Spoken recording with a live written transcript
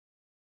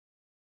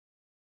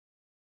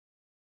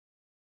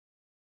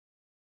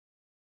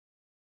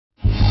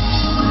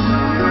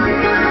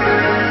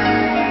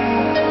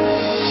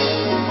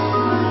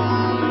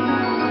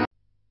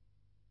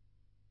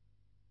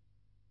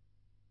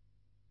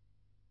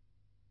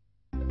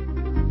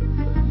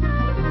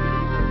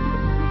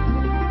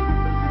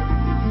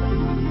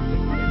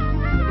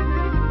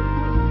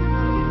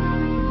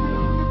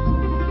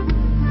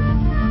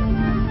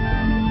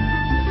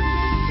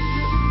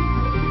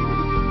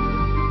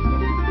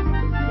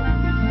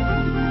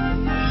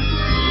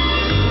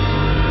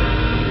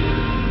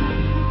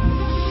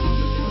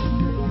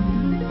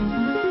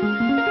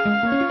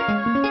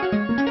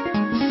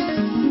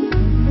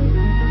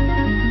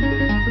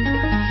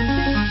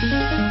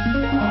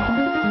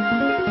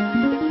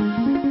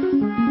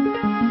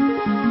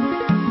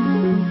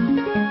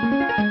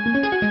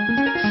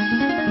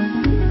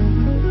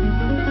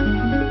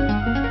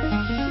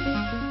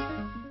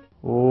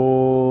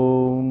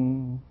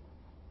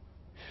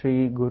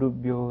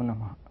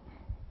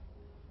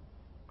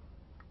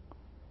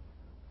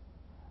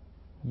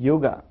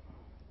Yoga,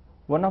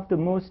 one of the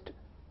most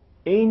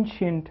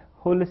ancient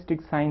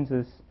holistic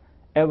sciences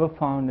ever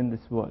found in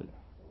this world.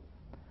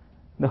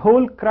 The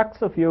whole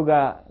crux of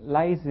yoga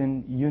lies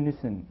in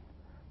unison,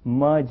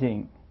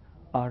 merging,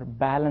 or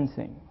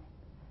balancing.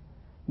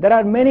 There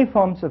are many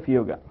forms of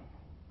yoga,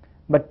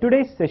 but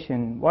today's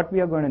session, what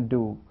we are going to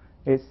do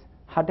is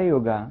Hatha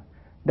Yoga.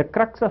 The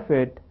crux of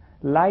it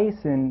lies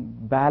in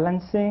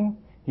balancing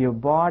your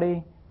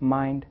body,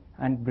 mind,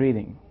 and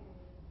breathing.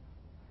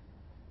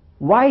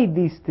 Why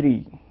these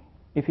three?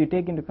 If you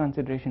take into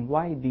consideration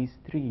why these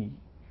three,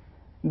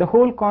 the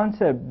whole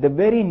concept, the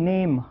very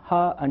name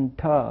Ha and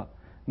Ta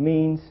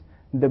means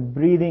the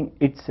breathing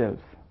itself.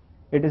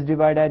 It is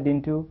divided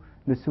into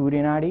the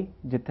Surya Nadi,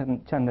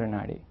 Chandra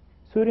Nadi.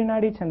 Surya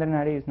Nadi, Chandra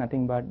Nadi is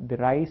nothing but the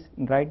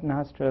right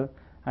nostril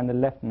and the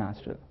left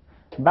nostril.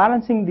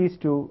 Balancing these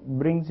two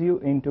brings you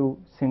into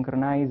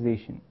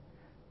synchronization.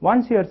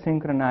 Once you are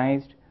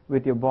synchronized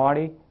with your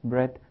body,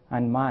 breath,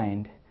 and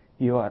mind,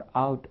 you are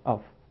out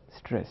of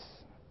stress.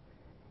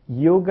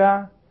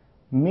 Yoga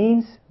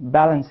means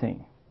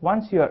balancing.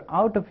 Once you are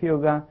out of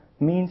yoga,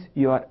 means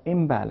you are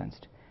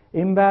imbalanced.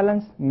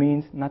 Imbalance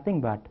means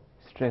nothing but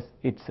stress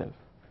itself.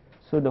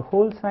 So the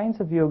whole science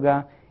of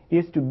yoga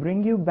is to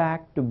bring you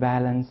back to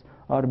balance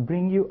or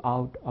bring you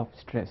out of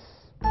stress.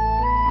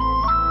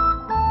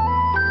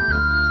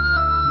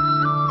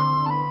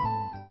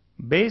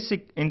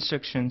 Basic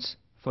instructions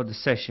for the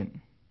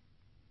session.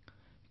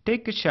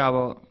 Take a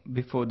shower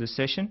before the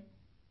session.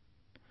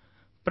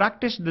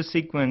 Practice the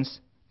sequence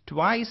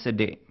twice a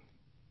day.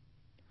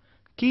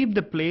 Keep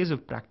the place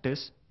of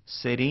practice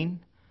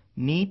serene,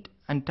 neat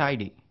and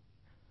tidy,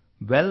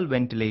 well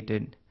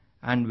ventilated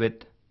and with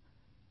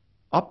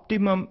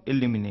optimum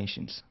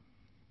illuminations.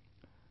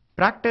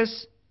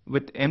 Practice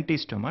with empty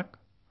stomach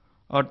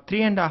or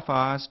 3.5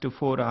 hours to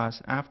 4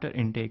 hours after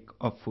intake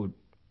of food.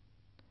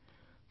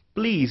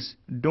 Please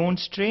don't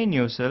strain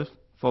yourself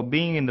for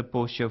being in the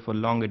posture for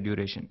longer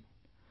duration.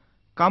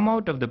 Come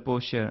out of the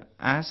posture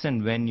as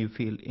and when you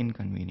feel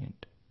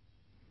inconvenient.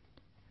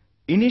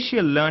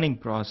 Initial learning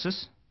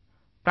process,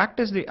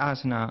 practice the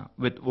asana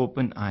with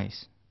open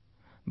eyes.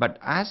 But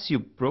as you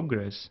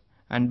progress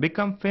and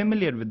become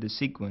familiar with the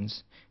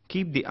sequence,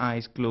 keep the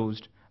eyes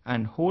closed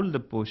and hold the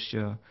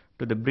posture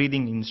to the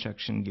breathing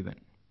instruction given.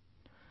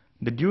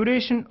 The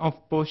duration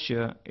of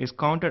posture is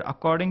counted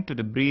according to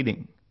the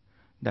breathing.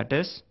 That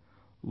is,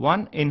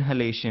 one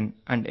inhalation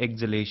and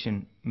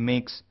exhalation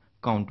makes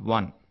count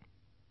 1.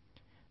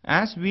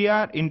 As we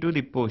are into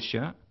the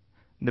posture,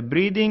 the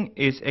breathing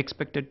is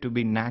expected to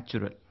be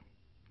natural.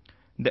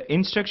 The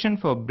instruction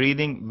for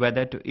breathing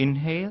whether to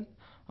inhale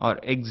or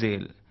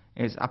exhale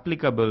is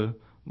applicable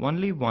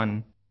only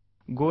when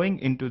going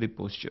into the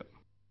posture.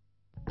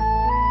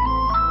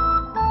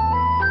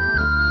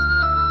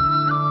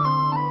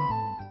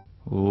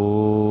 Om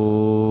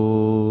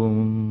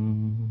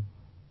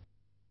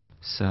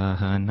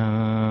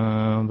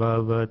Sahana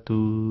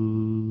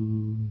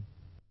Bhavatu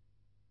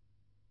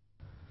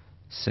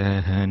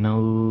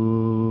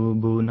Sahanau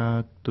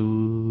Bhunaktu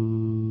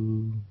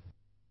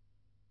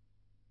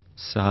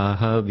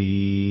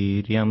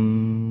Sahaviryam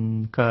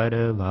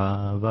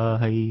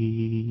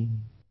Karavavahai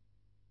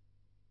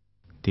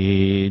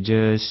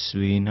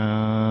Tejasvina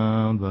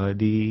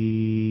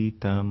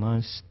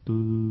Vaditamastu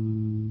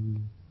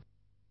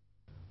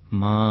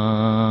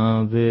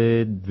Ma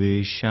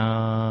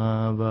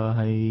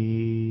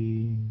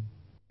Vidvishavahai.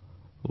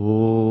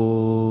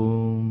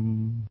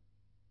 Om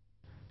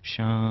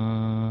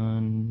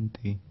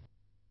Shanti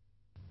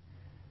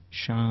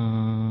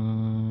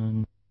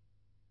Shanti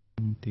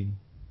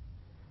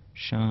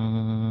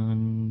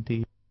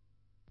Shanti.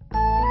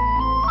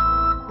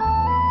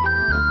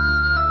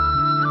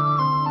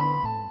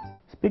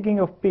 Speaking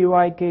of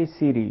PYK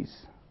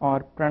series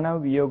or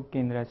Pranav Yoga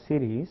Kendra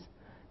series,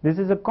 this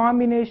is a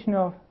combination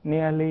of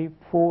nearly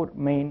 4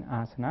 main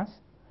asanas.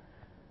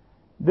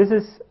 This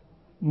is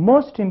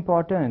most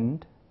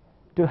important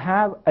to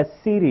have a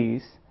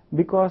series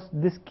because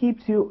this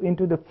keeps you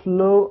into the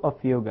flow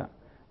of yoga,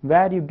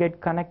 where you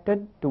get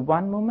connected to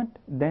one movement,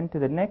 then to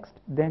the next,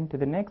 then to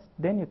the next,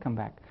 then you come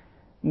back.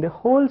 In the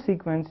whole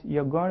sequence,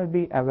 you're going to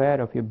be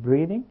aware of your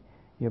breathing,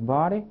 your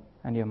body,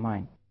 and your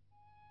mind.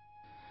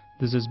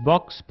 This is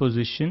box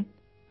position.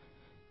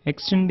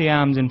 Extend the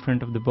arms in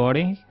front of the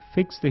body,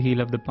 fix the heel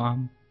of the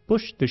palm,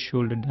 push the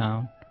shoulder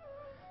down,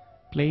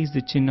 place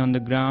the chin on the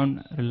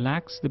ground,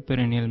 relax the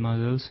perineal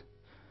muscles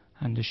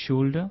and the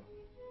shoulder.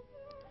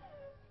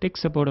 Take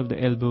support of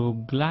the elbow,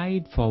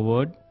 glide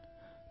forward,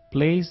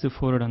 place the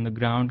forehead on the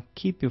ground,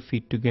 keep your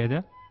feet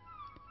together.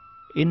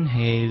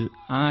 Inhale,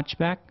 arch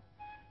back,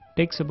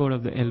 take support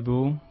of the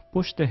elbow,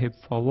 push the hip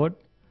forward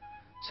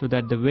so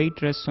that the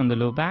weight rests on the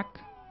low back.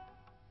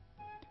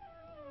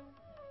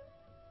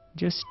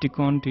 Just stick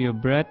on to your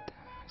breath.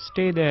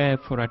 Stay there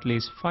for at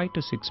least 5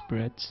 to 6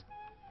 breaths.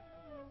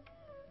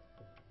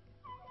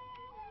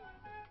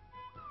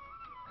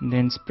 And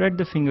then spread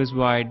the fingers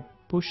wide,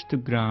 push the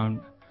ground,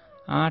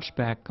 arch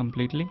back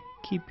completely.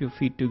 Keep your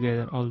feet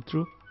together all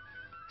through.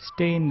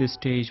 Stay in this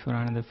stage for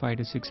another 5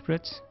 to 6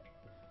 breaths.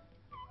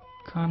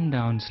 Calm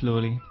down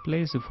slowly.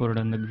 Place the forehead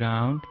on the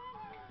ground.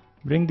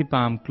 Bring the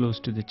palm close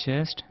to the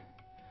chest.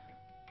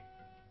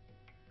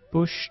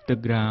 Push the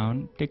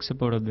ground. Take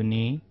support of the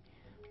knee.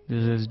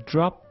 This is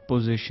drop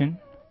position.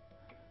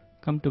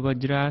 Come to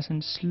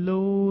Vajrasana.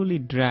 Slowly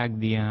drag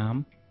the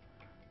arm,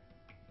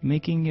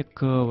 making a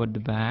curve at the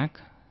back.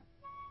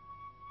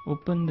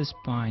 Open the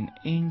spine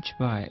inch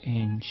by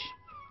inch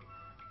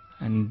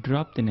and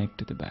drop the neck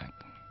to the back.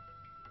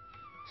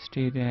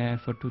 Stay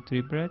there for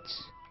 2-3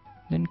 breaths,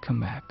 then come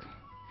back.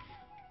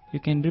 You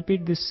can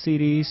repeat this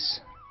series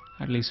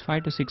at least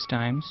 5 to 6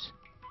 times.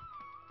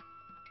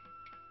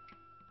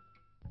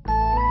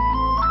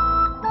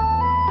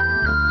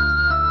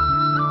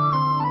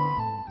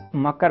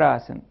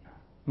 Makarasana.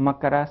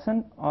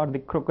 Makarasana or the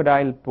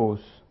crocodile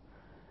pose.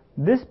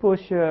 This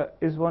posture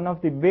is one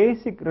of the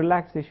basic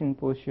relaxation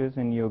postures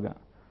in yoga.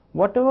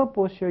 Whatever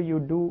posture you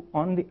do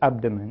on the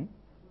abdomen,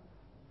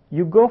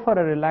 you go for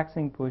a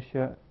relaxing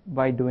posture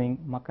by doing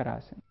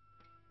Makarasana.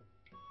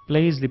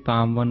 Place the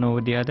palm one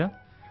over the other,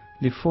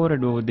 the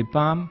forehead over the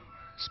palm,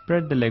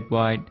 spread the leg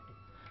wide,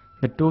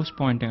 the toes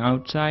pointing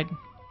outside.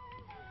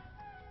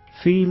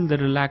 Feel the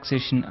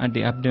relaxation at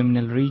the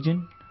abdominal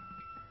region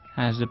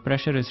as the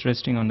pressure is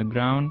resting on the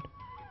ground.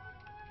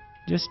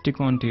 Just stick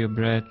on to your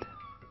breath.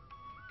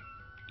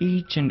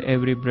 Each and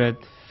every breath,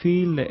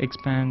 feel the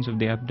expanse of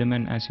the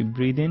abdomen as you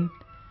breathe in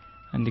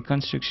and the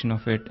constriction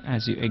of it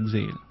as you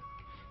exhale.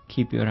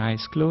 Keep your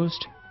eyes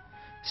closed.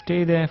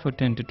 Stay there for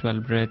 10 to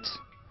 12 breaths.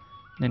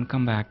 Then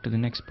come back to the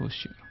next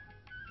posture.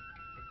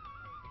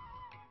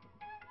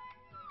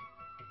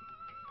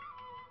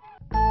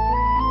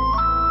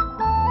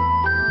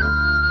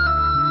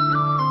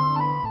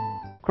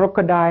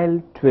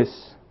 Crocodile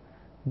twist.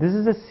 This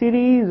is a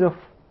series of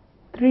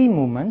 3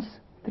 movements,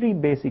 3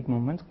 basic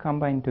movements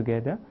combined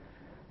together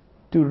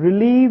to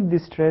relieve the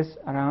stress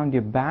around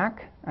your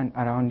back and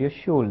around your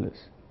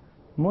shoulders.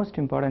 Most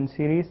important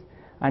series,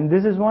 and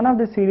this is one of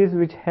the series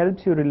which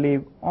helps you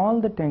relieve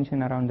all the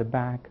tension around the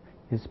back,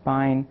 your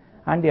spine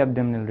and the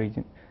abdominal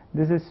region.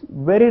 This is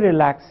very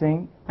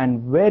relaxing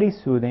and very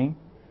soothing,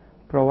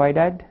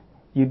 provided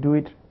you do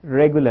it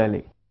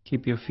regularly.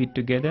 Keep your feet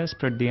together,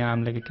 spread the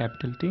arm like a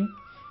capital T.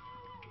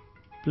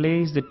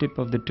 Place the tip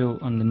of the toe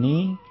on the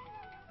knee.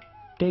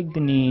 Take the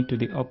knee to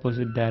the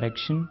opposite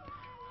direction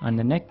and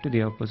the neck to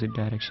the opposite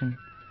direction.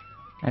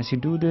 As you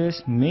do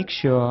this, make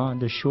sure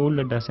the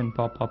shoulder doesn't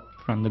pop up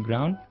from the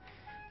ground.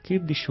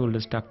 Keep the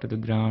shoulders stuck to the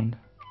ground.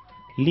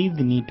 Leave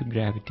the knee to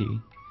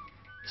gravity.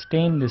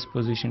 Stay in this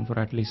position for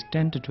at least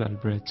 10 to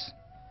 12 breaths.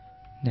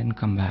 Then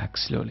come back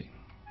slowly.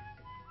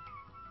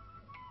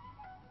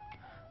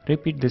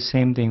 Repeat the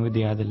same thing with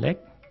the other leg.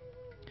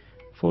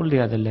 Fold the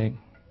other leg.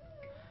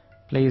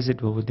 Place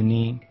it over the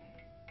knee.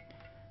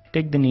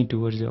 Take the knee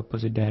towards the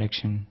opposite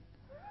direction,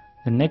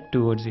 the neck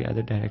towards the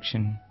other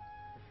direction.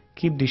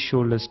 Keep the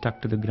shoulders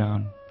stuck to the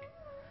ground.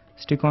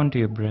 Stick on to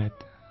your breath.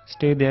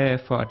 Stay there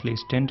for at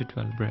least 10 to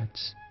 12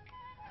 breaths.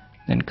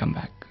 Then come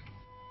back.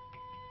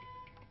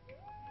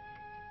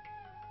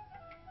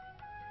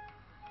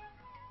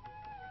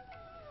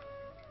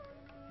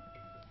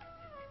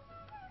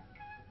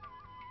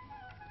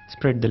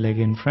 Spread the leg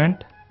in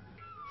front.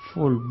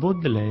 Fold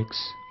both the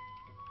legs.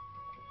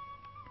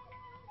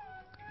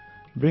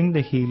 Bring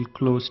the heel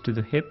close to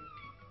the hip,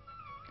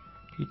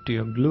 to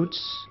your glutes.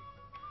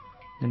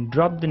 Then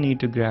drop the knee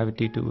to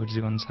gravity towards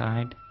one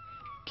side,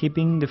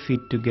 keeping the feet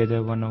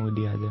together one over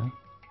the other.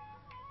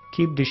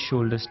 Keep the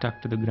shoulders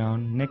stuck to the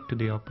ground, neck to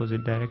the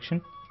opposite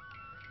direction.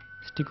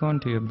 Stick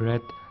on to your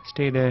breath.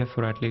 Stay there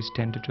for at least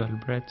 10 to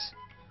 12 breaths.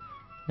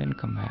 Then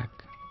come back.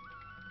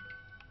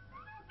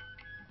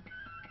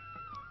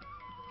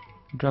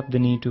 Drop the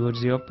knee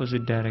towards the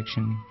opposite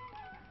direction,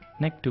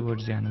 neck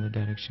towards the another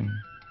direction.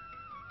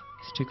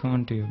 Stick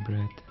on to your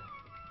breath.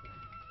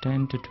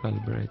 10 to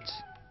 12 breaths.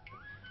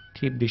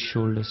 Keep the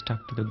shoulders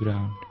stuck to the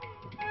ground.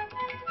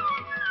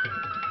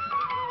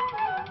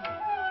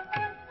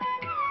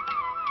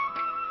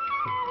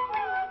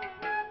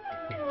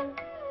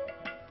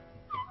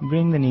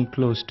 Bring the knee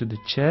close to the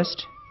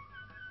chest.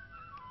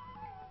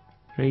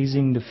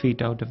 Raising the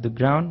feet out of the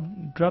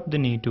ground, drop the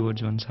knee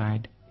towards one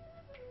side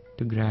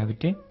to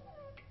gravity.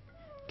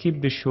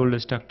 Keep the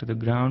shoulders stuck to the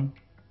ground.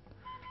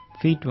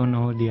 Feet one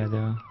over the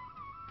other.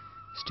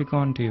 Stick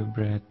on to your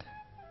breath.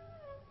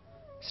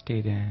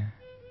 Stay there.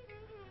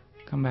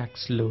 Come back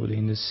slowly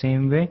in the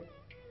same way.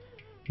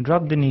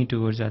 Drop the knee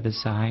towards the other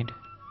side.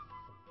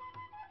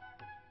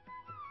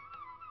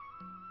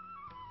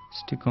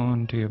 Stick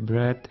on to your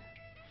breath.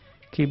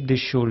 Keep the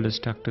shoulders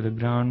stuck to the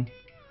ground.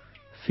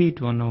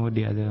 Feet one over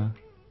the other.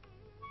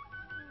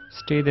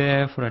 Stay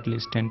there for at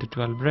least 10 to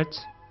 12 breaths.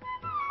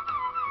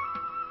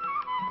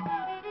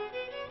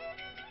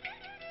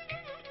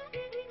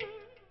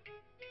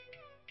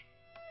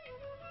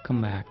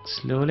 Come back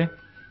slowly.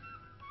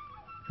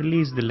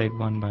 Release the leg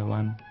one by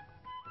one.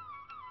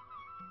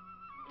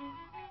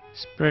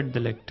 Spread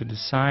the leg to the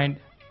side.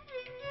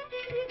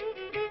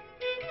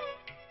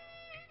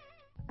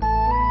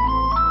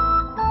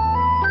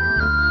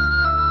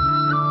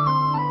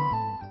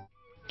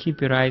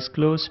 Keep your eyes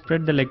closed,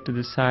 spread the leg to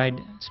the side,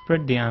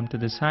 spread the arm to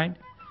the side.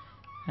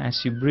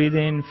 As you breathe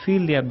in,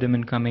 feel the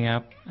abdomen coming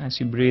up. As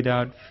you breathe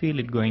out, feel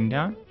it going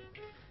down.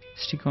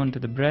 Stick on to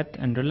the breath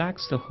and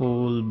relax the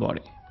whole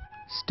body.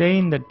 Stay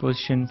in that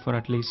position for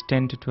at least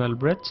 10 to 12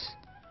 breaths.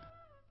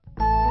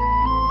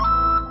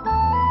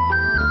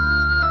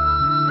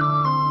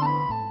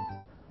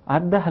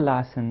 Ardha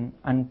Halasan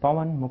and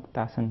Pavan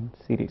Muktasan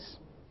series.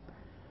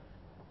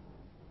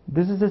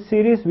 This is a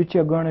series which you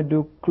are going to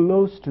do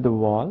close to the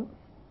wall.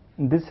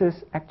 This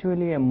is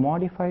actually a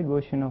modified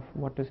version of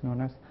what is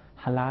known as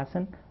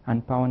Halasan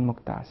and Pavan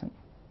Muktasan.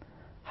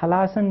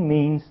 Halasan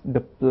means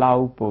the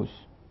plow pose.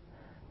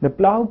 The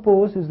plow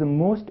pose is the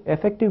most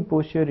effective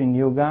posture in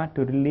yoga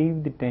to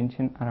relieve the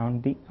tension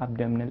around the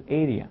abdominal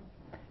area.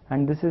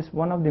 And this is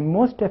one of the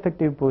most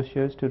effective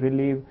postures to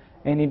relieve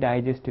any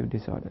digestive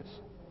disorders.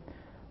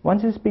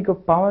 Once you speak of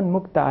Pavan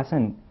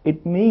Muktasan,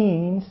 it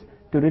means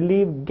to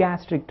relieve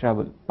gastric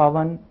trouble.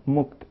 Pavan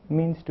Mukt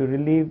means to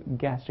relieve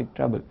gastric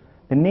trouble.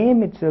 The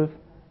name itself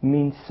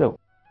means so.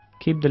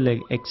 Keep the leg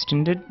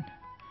extended,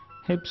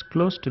 hips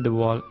close to the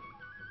wall.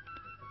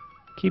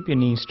 Keep your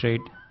knees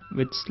straight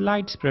with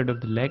slight spread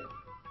of the leg.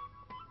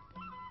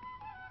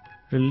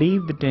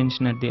 Relieve the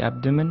tension at the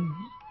abdomen.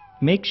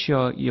 Make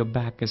sure your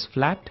back is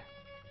flat.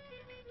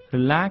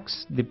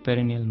 Relax the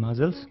perineal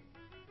muscles.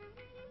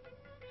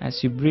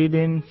 As you breathe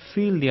in,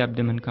 feel the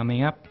abdomen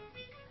coming up.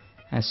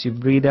 As you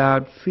breathe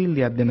out, feel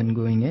the abdomen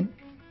going in.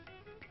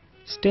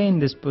 Stay in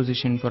this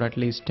position for at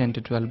least 10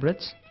 to 12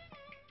 breaths.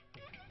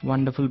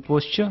 Wonderful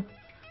posture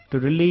to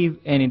relieve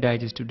any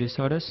digestive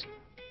disorders.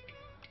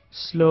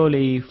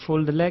 Slowly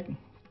fold the leg,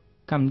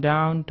 come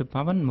down to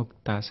Pavan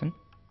Muktasan.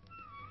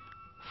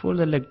 Fold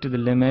the leg to the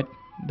limit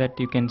that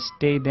you can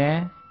stay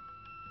there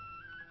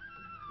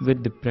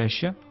with the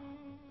pressure.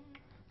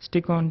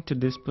 Stick on to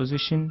this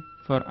position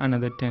for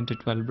another 10 to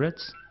 12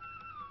 breaths.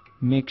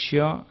 Make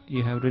sure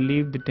you have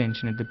relieved the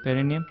tension at the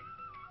perineum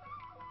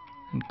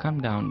and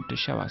come down to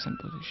Shavasana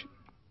position.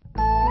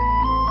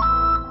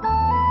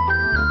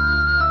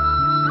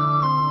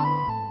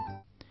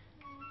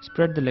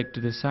 Spread the leg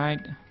to the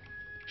side,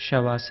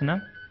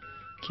 Shavasana.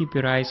 Keep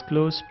your eyes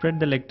closed, spread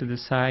the leg to the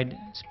side,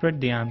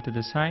 spread the arm to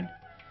the side.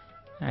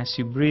 As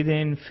you breathe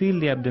in, feel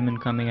the abdomen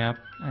coming up.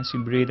 As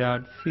you breathe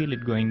out, feel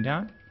it going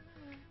down.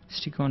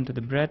 Stick on to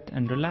the breath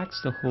and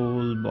relax the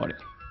whole body.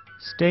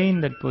 Stay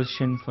in that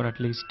position for at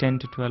least 10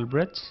 to 12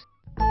 breaths.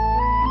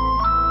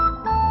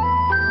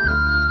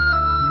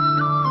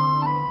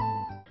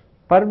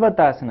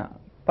 Parvatasana.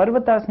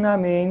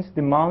 Parvatasana means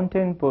the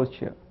mountain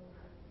posture.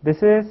 This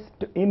is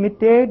to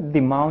imitate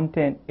the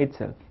mountain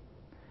itself.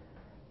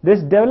 This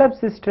develops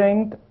the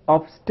strength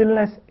of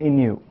stillness in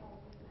you.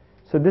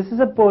 So this is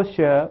a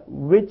posture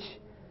which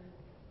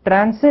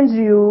transcends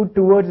you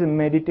towards a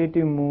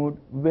meditative mood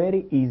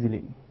very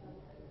easily.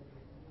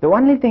 The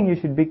only thing you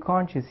should be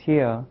conscious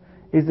here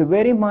is the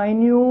very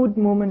minute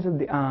movements of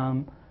the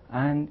arm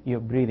and your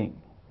breathing.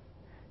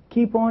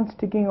 Keep on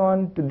sticking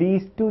on to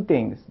these two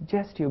things,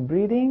 just your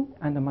breathing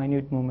and the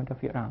minute movement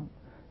of your arm.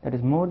 That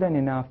is more than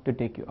enough to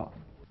take you off.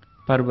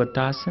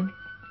 Parvatasana,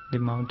 the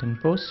mountain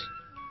pose.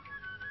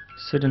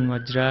 Sit in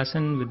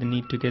Vajrasana with the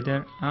knee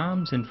together,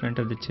 arms in front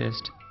of the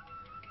chest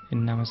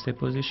in Namaste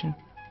position.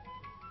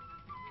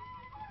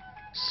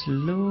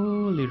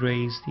 Slowly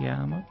raise the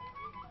arm up,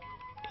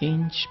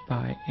 inch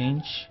by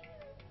inch,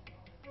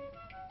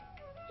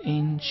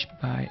 inch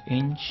by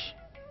inch.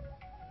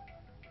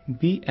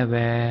 Be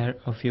aware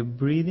of your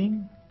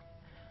breathing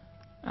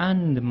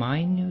and the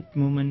minute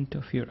movement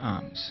of your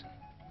arms.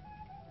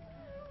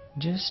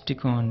 Just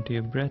stick on to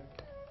your breath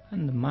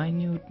and the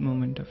minute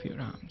movement of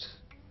your arms.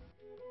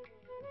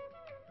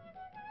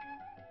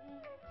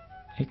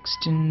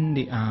 Extend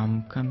the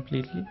arm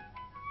completely.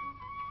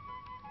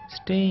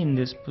 Stay in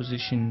this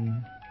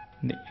position,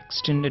 the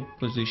extended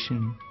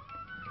position,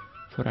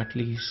 for at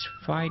least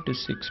 5 to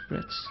 6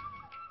 breaths.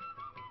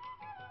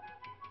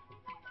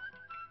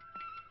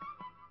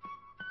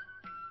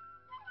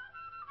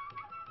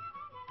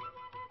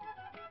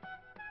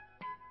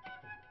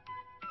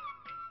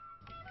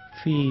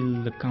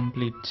 Feel the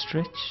complete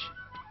stretch.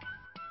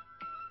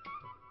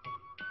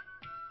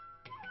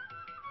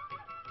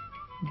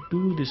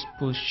 Do this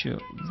posture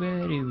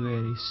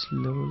very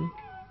slowly.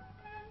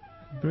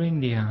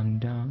 Bring the arm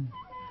down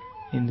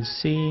in the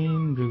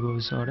same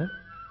reverse order.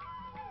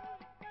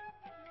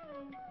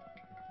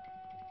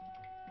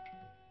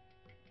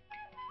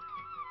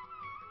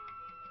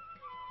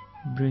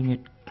 Bring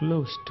it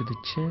close to the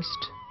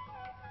chest.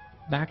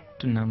 Back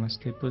to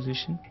Namaste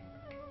position.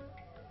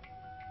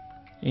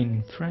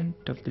 In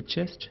front of the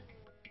chest.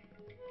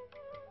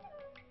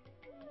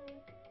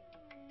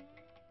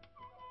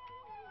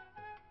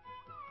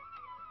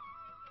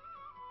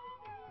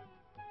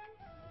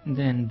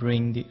 Then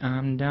bring the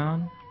arm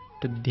down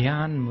to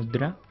Dhyan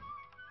Mudra,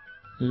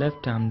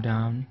 left arm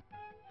down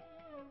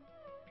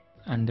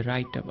and the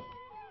right above,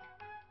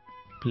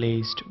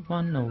 placed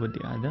one over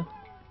the other.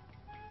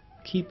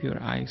 Keep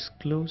your eyes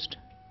closed.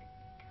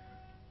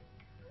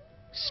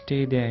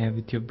 Stay there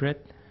with your breath.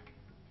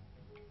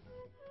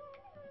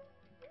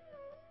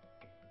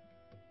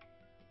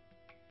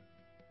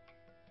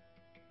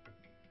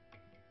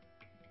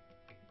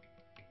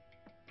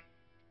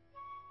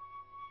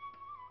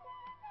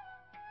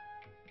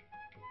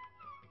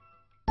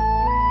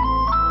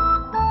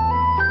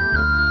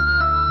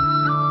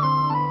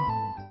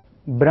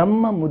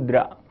 Brahma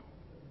Mudra.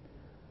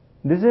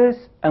 This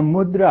is a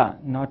mudra,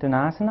 not an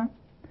asana,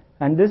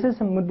 and this is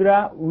a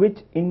mudra which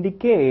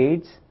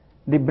indicates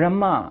the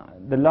Brahma,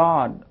 the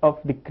Lord of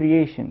the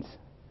creations.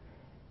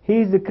 He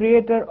is the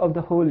creator of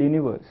the whole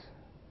universe.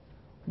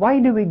 Why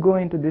do we go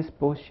into this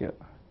posture?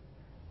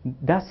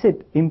 Does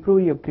it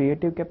improve your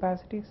creative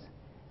capacities?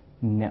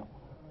 No.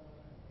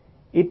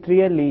 It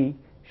really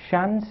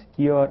shuns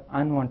your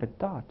unwanted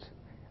thoughts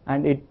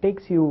and it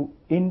takes you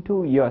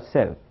into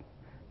yourself.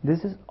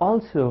 This is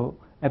also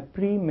a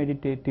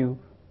pre-meditative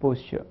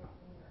posture.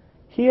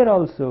 Here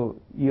also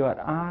you are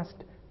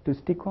asked to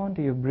stick on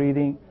to your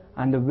breathing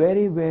and the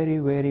very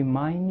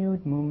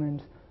minute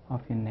movements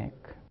of your neck.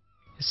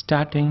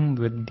 Starting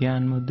with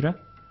Dhyan Mudra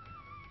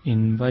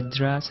in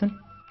Vajrasana,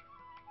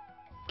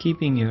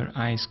 keeping your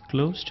eyes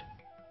closed.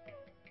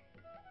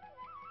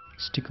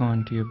 Stick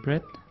on to your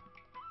breath.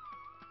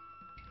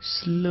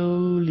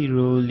 Slowly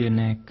roll your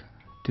neck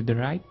to the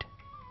right,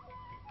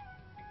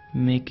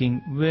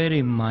 making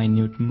very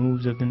minute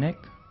moves of the neck.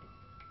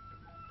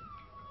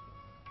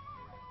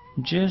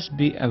 Just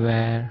be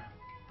aware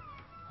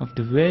of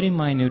the very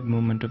minute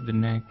movement of the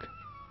neck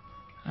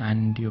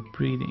and your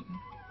breathing.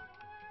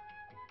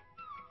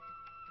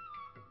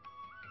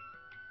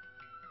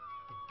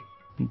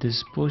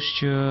 This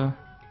posture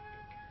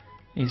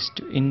is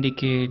to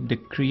indicate the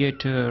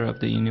creator of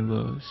the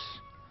universe,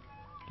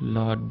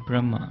 Lord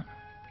Brahma.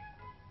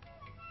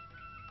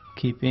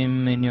 Keep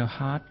him in your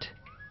heart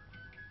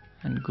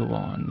and go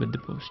on with the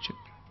posture.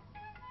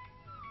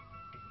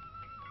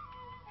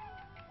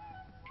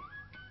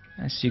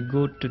 As you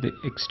go to the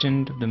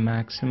extent of the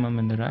maximum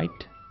in the right,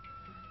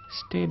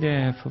 stay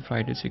there for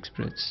 5 to 6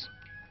 breaths.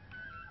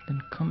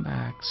 Then come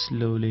back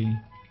slowly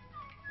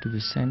to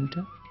the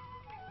center.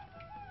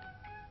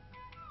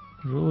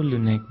 Roll your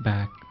neck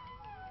back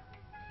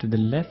to the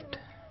left,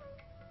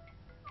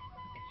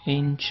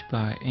 inch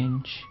by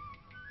inch.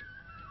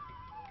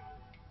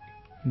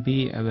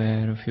 Be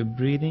aware of your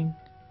breathing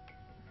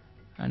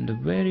and the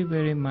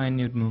very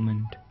minute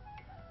movement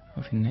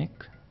of your neck.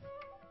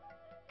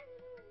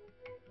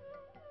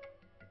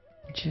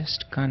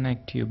 Just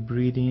connect your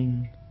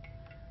breathing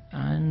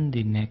and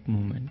the neck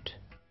movement.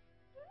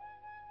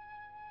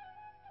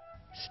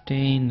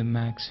 Stay in the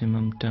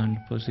maximum turned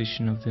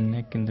position of the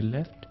neck in the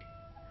left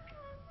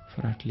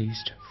for at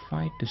least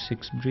 5 to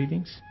 6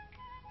 breathings.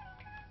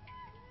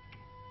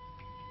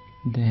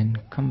 Then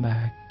come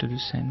back to the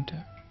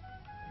center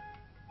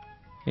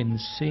in the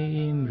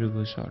same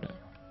reverse order,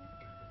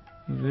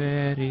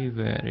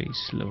 very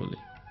slowly.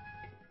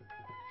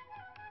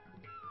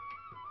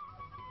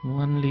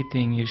 Only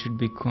thing you should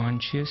be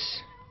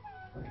conscious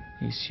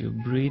is your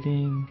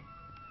breathing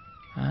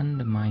and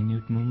the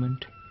minute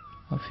movement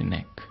of your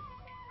neck.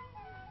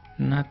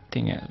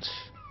 Nothing else.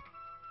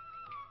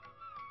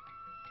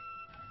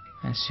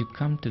 As you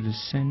come to the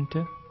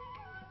center,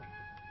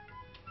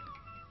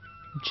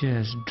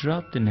 just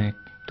drop the neck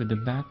to the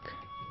back,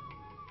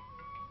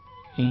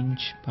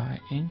 inch by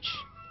inch.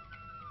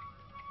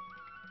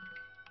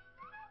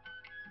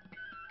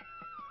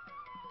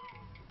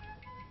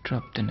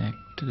 Drop the neck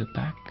to the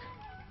back,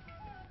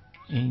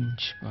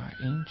 inch by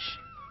inch,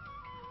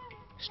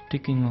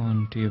 sticking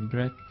on to your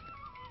breath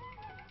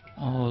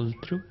all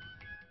through.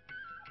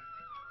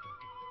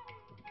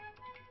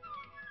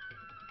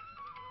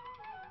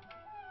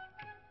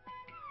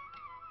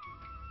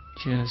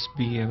 Just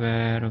be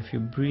aware of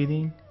your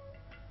breathing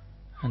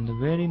and the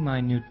very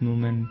minute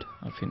movement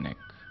of your neck.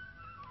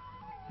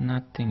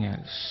 Nothing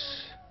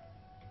else.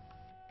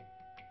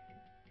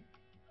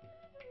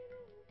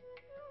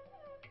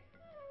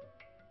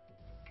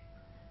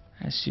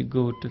 As you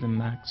go to the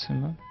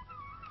maximum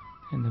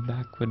in the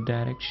backward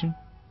direction,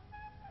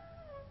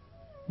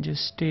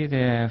 just stay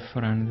there for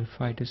another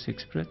 5 to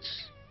 6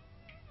 breaths.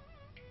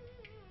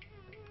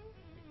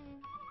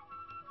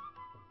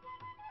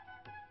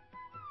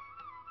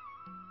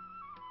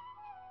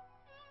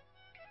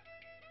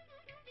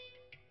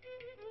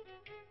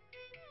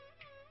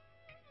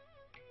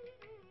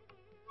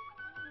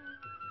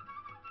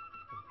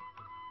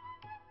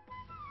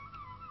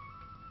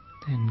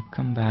 Then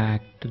come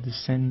back to the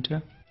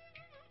center.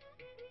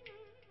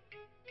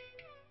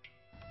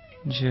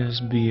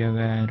 Just be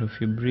aware of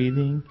your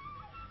breathing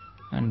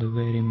and the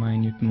very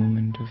minute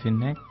movement of your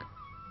neck.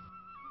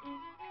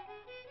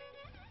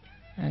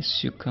 As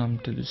you come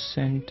to the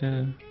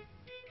center,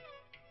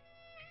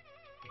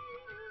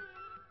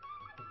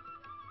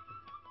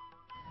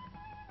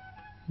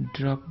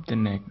 drop the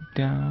neck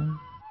down,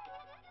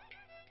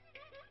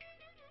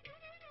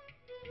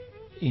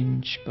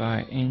 inch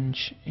by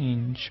inch,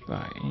 inch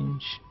by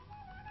inch.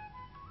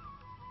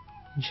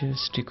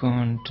 Just stick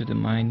on to the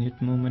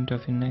minute movement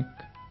of your neck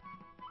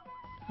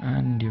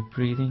and your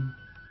breathing.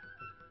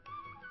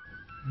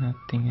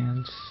 Nothing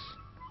else.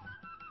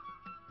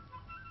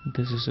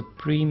 This is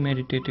a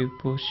pre-meditative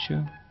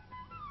posture.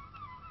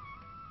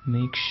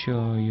 Make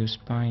sure your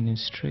spine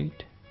is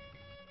straight.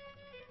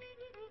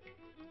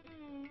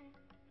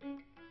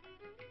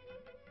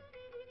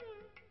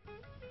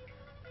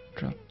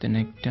 Drop the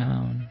neck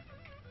down.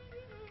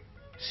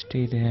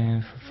 Stay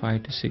there for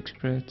 5 to 6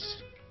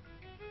 breaths.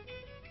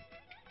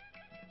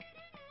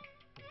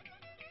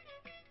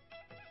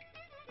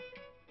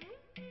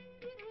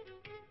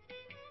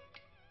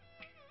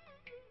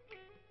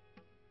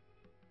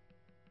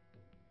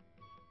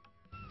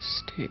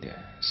 Stay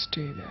there,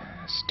 stay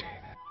there, stay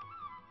there.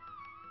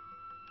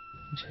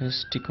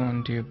 Just stick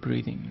on to your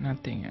breathing,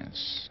 nothing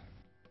else.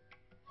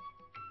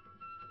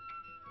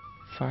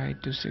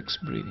 5 to 6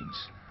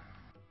 breathings.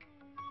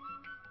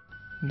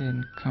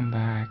 Then come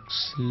back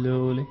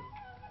slowly,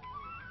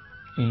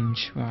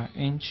 inch by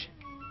inch.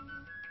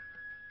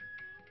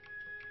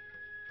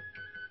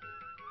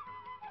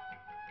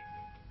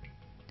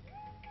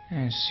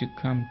 As you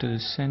come to the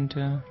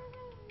center,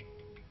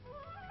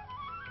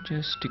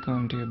 just stick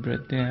on to your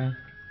breath there.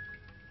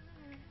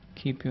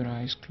 Keep your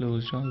eyes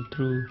closed all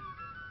through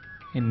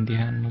in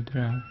Dhyan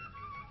Mudra.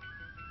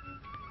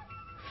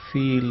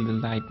 Feel the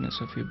lightness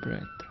of your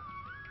breath.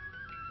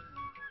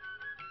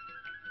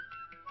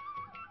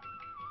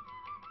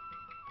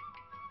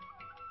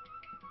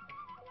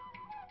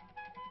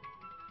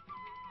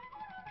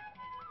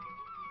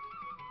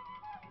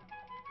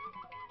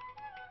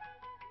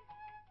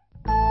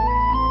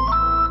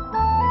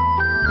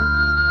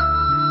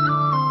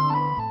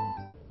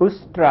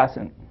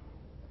 Ustrasana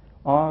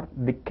or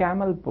the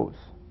camel pose.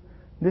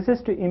 This is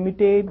to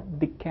imitate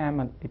the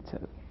camel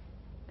itself.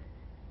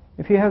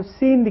 If you have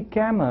seen the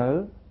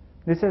camel,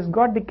 this has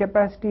got the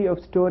capacity of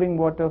storing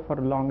water for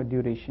a longer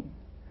duration.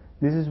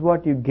 This is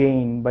what you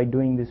gain by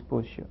doing this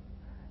posture.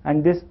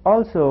 And this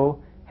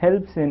also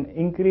helps in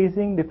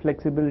increasing the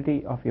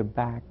flexibility of your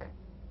back.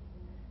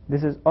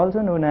 This is also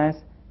known as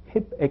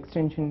hip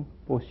extension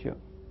posture.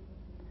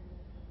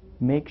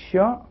 Make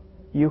sure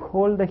you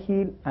hold the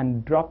heel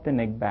and drop the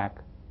neck back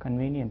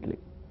conveniently.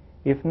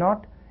 If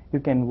not, you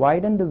can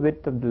widen the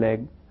width of the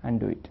leg and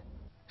do it.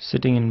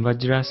 Sitting in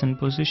Vajrasana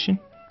position,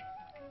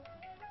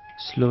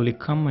 slowly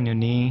come on your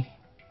knee,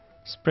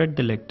 spread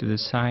the leg to the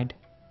side,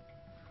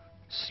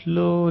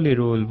 slowly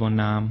roll one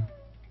arm,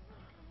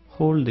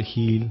 hold the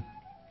heel,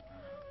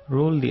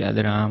 roll the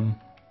other arm,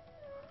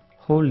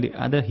 hold the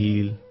other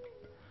heel,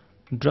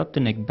 drop the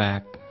neck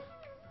back,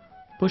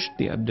 push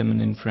the abdomen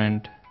in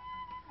front.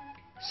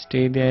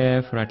 Stay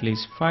there for at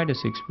least 5 to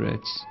 6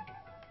 breaths.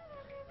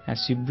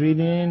 As you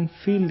breathe in,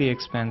 feel the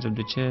expanse of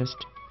the chest.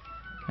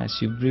 As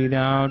you breathe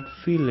out,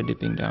 feel the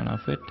dipping down of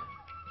it.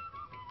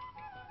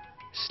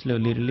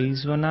 Slowly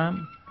release one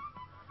arm,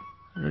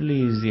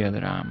 release the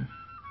other arm.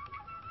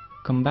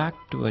 Come back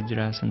to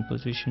Vajrasana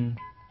position.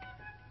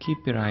 Keep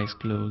your eyes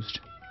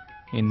closed.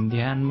 In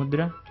Dhyan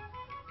Mudra,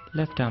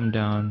 left arm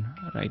down,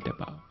 right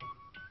above.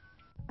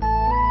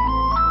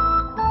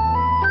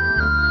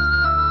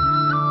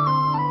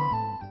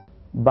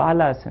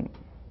 Balasana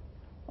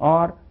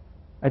or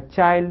a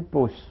child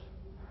pose.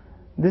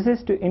 This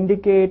is to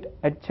indicate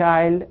a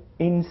child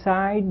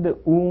inside the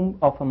womb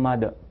of a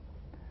mother,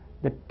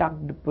 the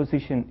tucked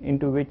position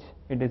into which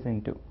it is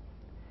into.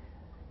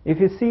 If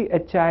you see a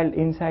child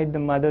inside the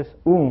mother's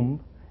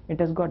womb, it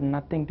has got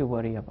nothing to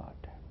worry about.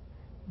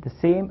 The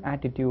same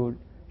attitude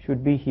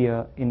should be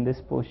here in this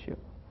posture.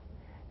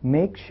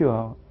 Make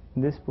sure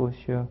in this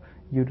posture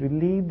you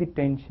relieve the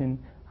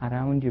tension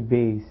around your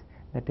base,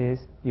 that is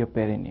your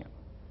perineum,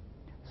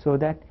 so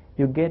that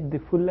you get the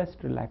fullest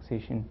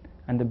relaxation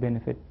and the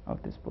benefit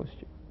of this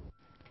posture.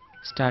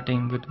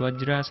 Starting with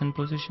Vajrasana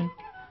position,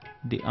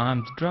 the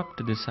arms drop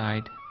to the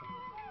side.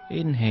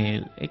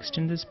 Inhale,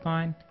 extend the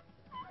spine.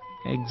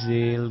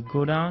 Exhale,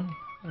 go down.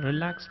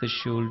 Relax the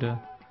shoulder.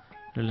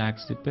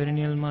 Relax the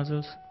perineal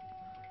muscles.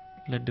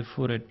 Let the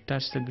forehead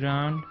touch the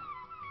ground.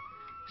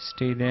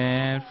 Stay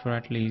there for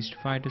at least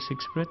 5 to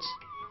 6 breaths.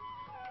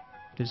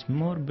 It is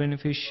more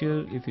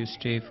beneficial if you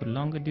stay for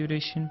longer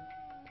duration.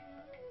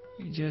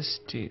 You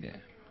just stay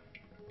there.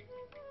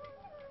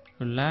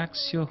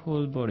 Relax your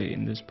whole body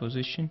in this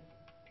position.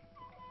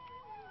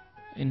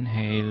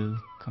 Inhale,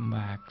 come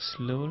back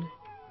slowly.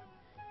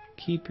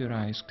 Keep your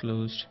eyes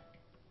closed.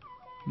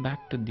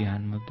 Back to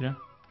Dhyan Mudra.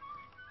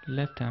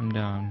 Left arm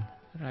down,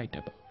 right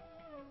above.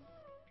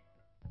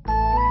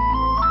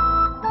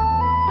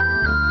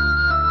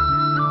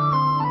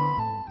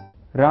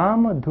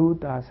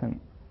 Ramadhutasana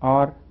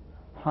or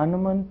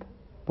Hanuman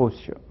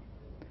posture.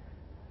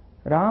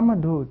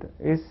 Ramadhut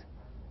is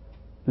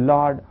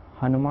Lord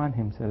Hanuman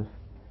himself,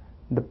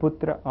 the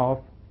putra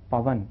of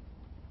Pavan,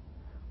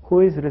 who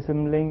is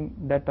resembling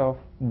that of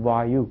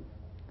Vayu.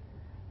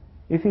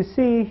 If you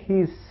see,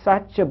 he is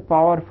such a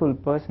powerful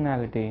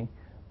personality.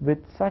 With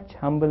such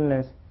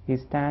humbleness, he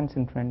stands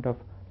in front of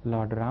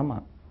Lord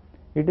Rama.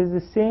 It is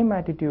the same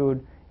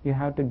attitude you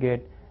have to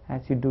get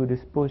as you do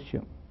this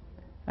posture.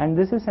 And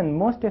this is a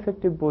most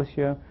effective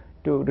posture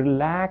to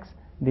relax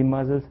the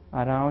muscles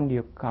around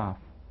your calf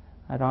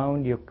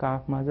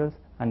muscles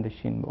and the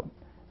shin bone.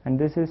 And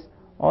this is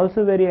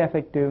also very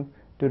effective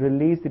to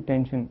release the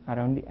tension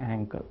around the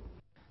ankle.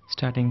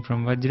 Starting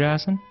from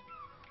Vajrasana,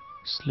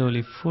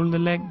 slowly fold the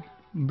leg,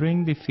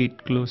 bring the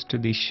feet close to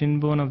the shin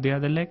bone of the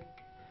other leg,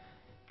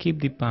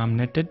 keep the palm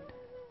knitted,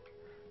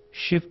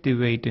 shift the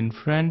weight in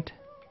front,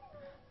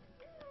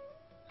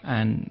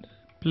 and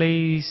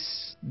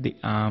place the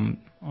arm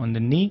on the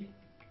knee.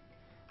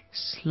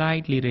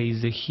 Slightly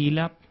raise the heel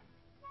up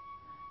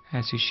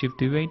as you shift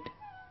the weight.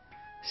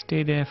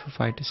 Stay there for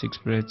 5 to 6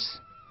 breaths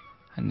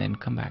and then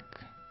come back.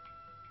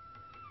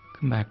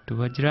 Come back to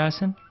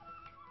Vajrasana.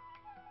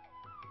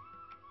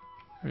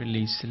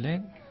 Release the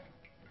leg.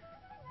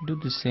 Do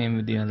the same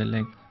with the other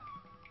leg.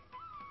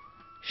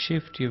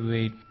 Shift your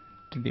weight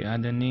to the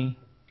other knee,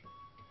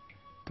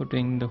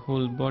 putting the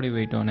whole body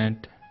weight on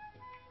it.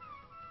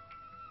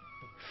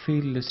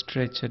 Feel the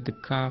stretch at the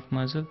calf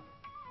muscle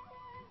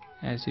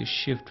as you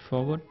shift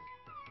forward.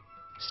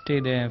 Stay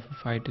there for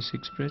 5 to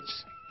 6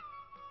 breaths.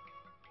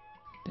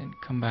 Then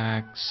come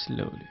back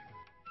slowly.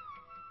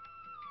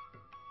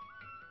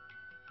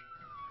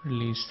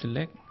 Release the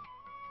leg.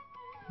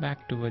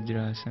 Back to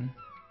Vajrasana.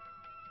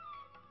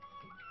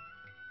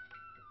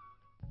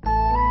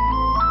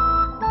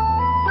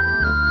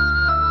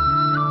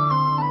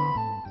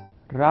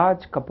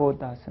 Raj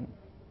Kapotasana.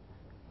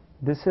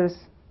 This is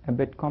a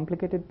bit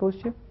complicated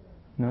posture,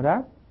 no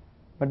doubt,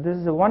 but this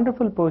is a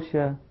wonderful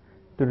posture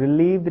to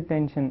relieve the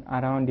tension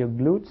around your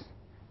glutes,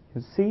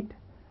 your seat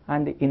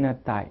and the inner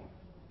thigh.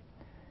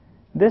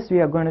 This we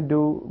are going to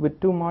do with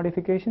two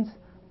modifications,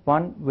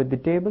 one with the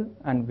table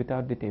and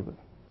without the table.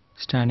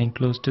 Standing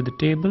close to the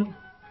table,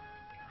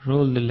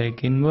 roll the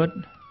leg inward,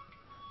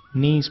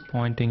 knees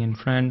pointing in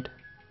front,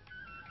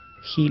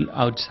 heel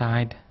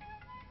outside.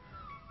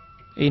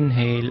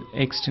 Inhale,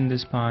 extend the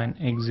spine,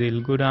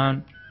 exhale, go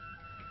down.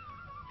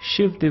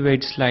 Shift the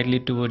weight slightly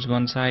towards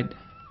one side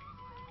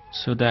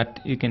so that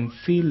you can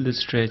feel the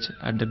stretch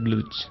at the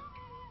glutes.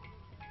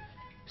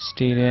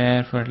 Stay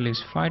there for at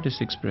least 5 to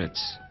 6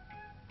 breaths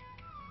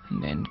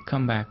and then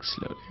come back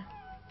slowly.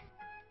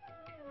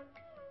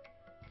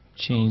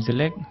 Change the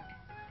leg,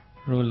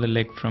 roll the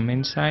leg from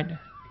inside,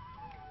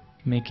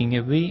 making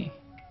a V,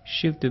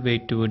 shift the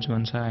weight towards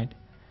one side.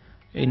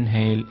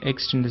 Inhale,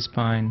 extend the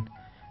spine,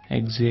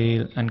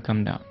 exhale and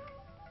come down.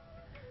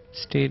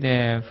 Stay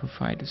there for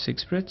 5 to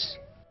 6 breaths.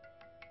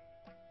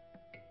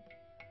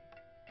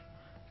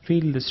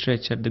 Feel the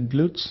stretch at the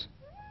glutes.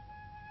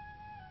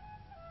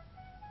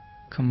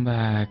 Come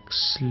back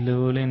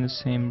slowly in the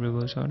same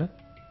reverse order.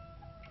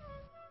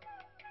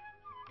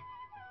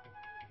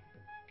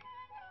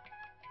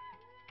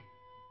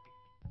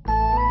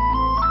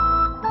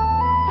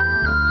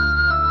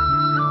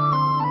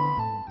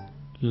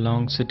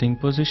 Long sitting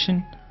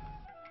position.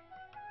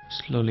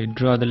 Slowly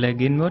draw the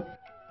leg inward.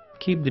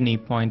 Keep the knee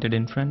pointed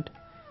in front.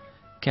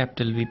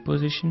 Capital V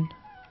position.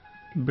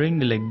 Bring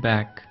the leg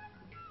back.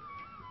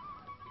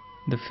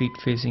 The feet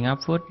facing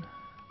upward.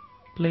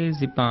 Place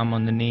the palm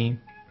on the knee.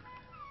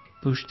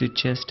 Push the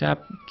chest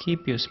up.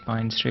 Keep your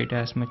spine straight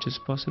as much as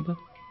possible.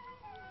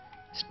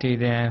 Stay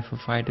there for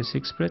 5 to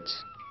 6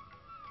 breaths.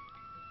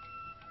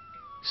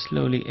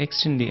 Slowly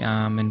extend the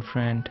arm in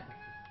front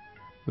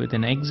with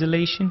an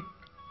exhalation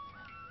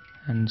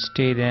and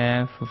stay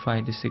there for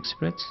 5 to 6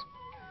 breaths.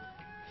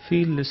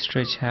 Feel the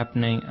stretch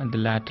happening at the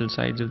lateral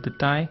sides of the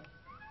thigh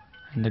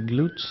and the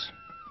glutes.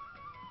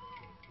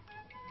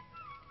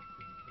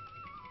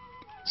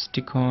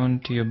 Stick on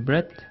to your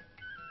breath.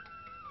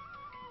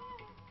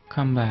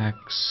 Come back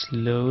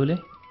slowly.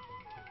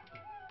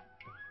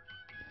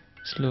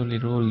 Slowly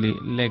roll the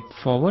leg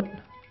forward.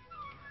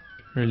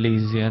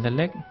 Release the other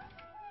leg.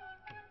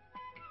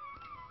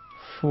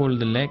 Fold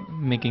the leg,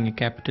 making a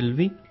capital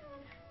V.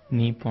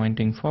 Knee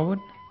pointing forward.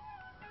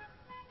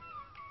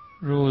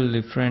 Roll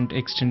the front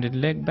extended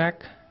leg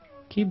back.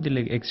 Keep the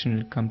leg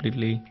extended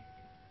completely.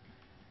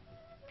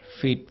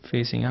 Feet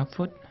facing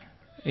upward.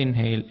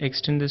 Inhale,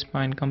 extend the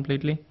spine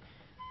completely.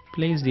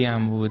 Place the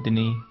arm over the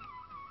knee.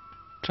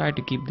 Try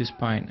to keep the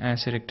spine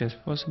as erect as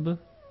possible.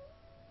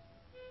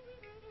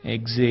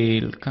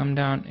 Exhale, come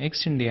down,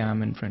 extend the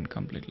arm in front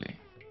completely.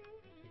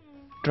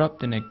 Drop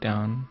the neck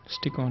down,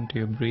 stick on to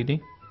your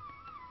breathing.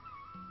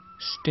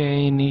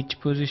 Stay in each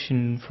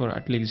position for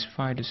at least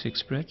 5 to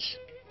 6 breaths.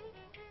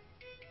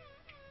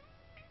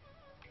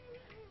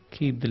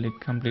 Keep the leg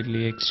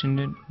completely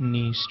extended,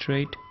 knee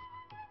straight.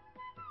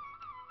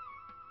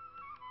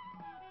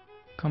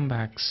 Come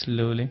back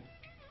slowly.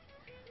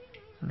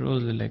 Roll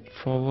the leg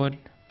forward.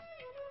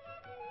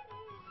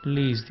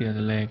 Release the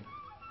other leg.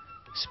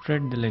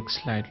 Spread the leg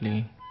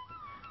slightly.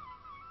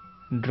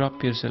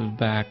 Drop yourself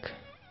back.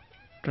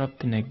 Drop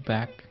the neck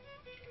back.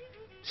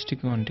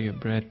 Stick on to your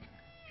breath.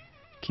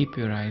 Keep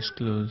your eyes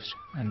closed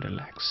and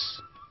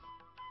relax.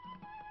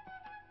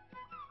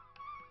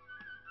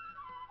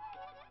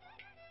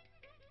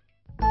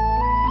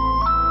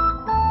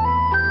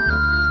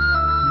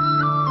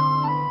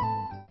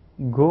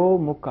 Go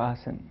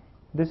Mukhasana.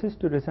 This is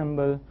to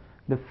resemble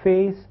the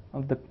face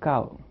of the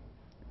cow.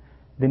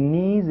 The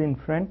knees in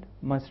front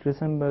must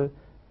resemble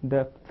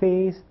the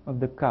face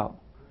of the cow.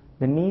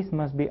 The knees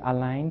must be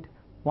aligned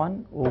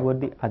one over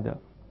the other.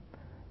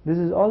 This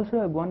is also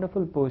a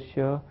wonderful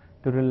posture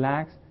to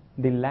relax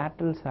the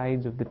lateral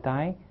sides of the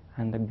thigh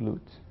and the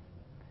glutes.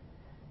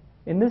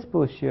 In this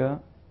posture,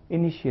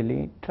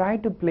 initially try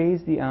to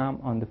place the arm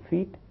on the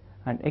feet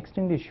and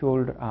extend your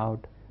shoulder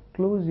out.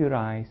 Close your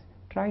eyes.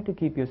 Try to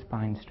keep your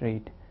spine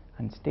straight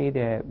and stay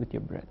there with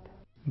your breath.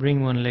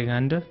 Bring one leg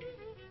under.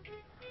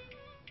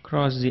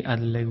 Cross the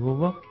other leg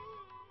over.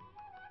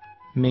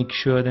 Make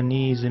sure the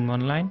knee is in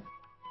one line,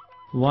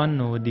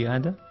 one over the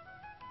other.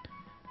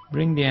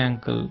 Bring the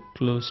ankle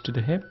close to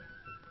the hip.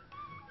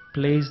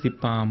 Place the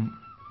palm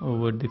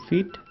over the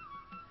feet.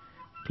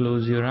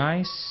 Close your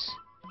eyes.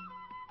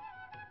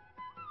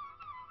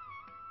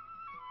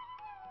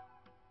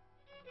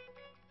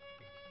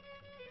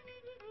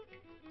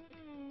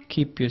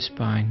 Keep your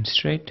spine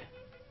straight.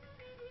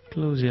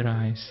 Close your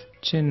eyes.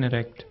 Chin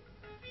erect.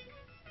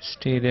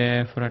 Stay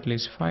there for at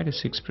least 5 to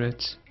 6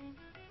 breaths.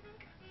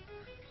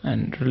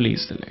 And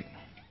release the leg.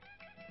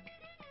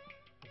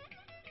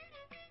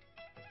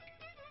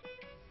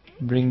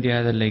 Bring the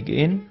other leg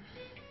in.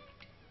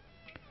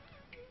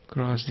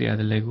 Cross the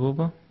other leg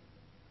over.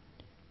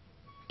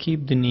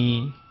 Keep the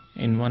knee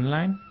in one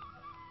line.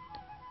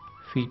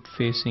 Feet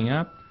facing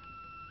up.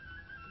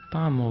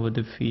 Palm over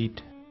the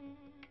feet.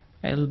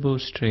 Elbow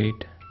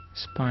straight.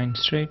 Spine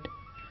straight.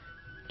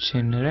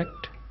 Chin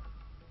erect.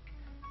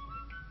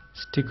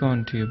 Stick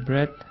on to your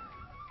breath.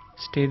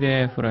 Stay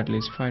there for at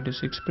least 5 to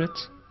 6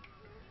 breaths.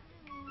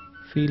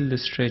 Feel the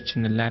stretch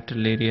in the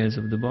lateral areas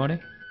of the body.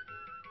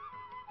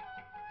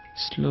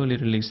 Slowly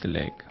release the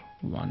leg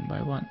one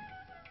by one.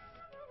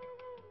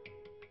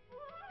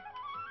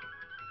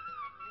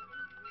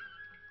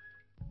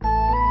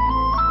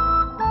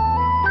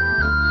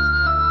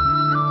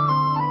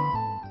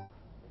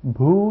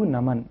 Bhu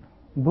Naman.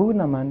 Bhu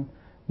Naman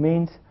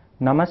means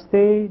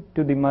Namaste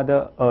to the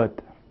Mother Earth.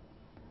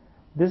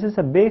 This is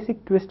a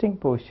basic twisting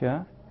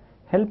posture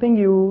helping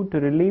you to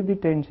relieve the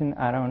tension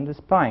around the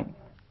spine.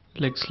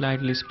 Legs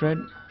slightly spread,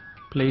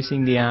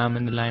 placing the arm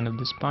in the line of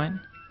the spine.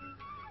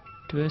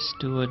 Twist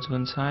towards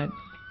one side,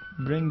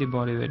 bring the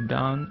body weight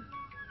down.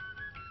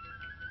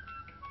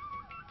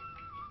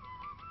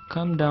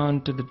 Come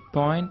down to the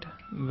point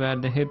where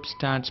the hip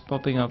starts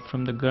popping up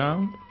from the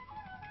ground.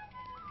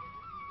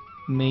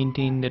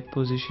 Maintain that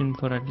position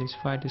for at least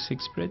 5 to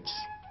 6 breaths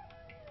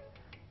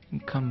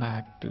and come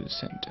back to the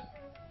center.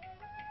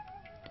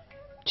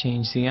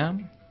 Change the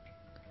arm.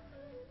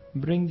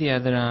 Bring the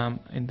other arm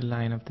in the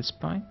line of the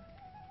spine.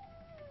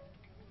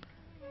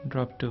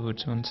 Drop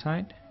towards one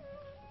side.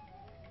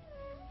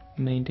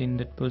 Maintain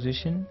that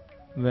position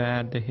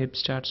where the hip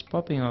starts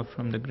popping off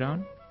from the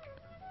ground.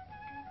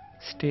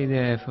 Stay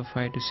there for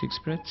 5 to 6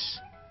 breaths.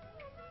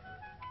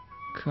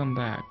 Come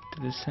back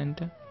to the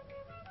center.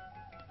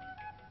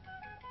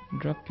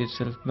 Drop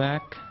yourself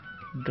back.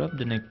 Drop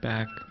the neck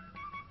back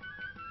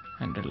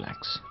and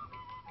relax.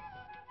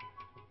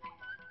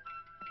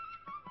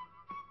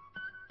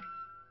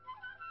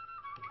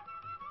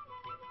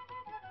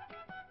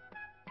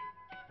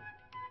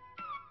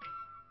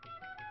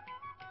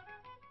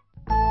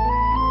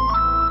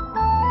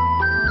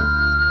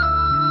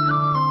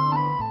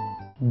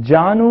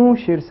 Janu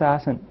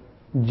Shirsasan.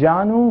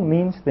 Janu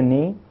means the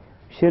knee,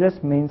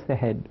 Shiras means the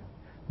head.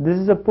 This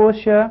is a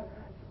posture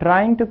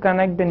trying to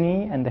connect the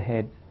knee and the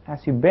head.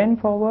 As you bend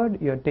forward,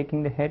 you are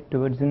taking the head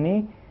towards the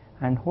knee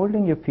and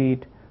holding your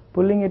feet,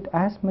 pulling it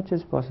as much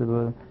as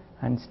possible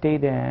and stay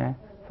there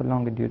for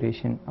longer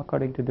duration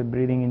according to the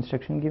breathing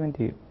instruction given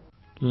to you.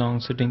 Long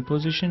sitting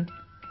position.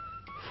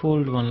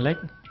 Fold one leg,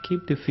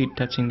 keep the feet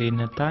touching the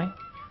inner thigh,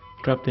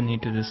 drop the knee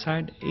to the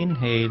side,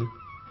 inhale,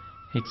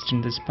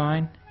 extend the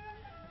spine.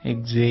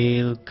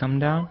 Exhale, come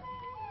down.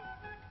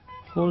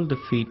 Hold the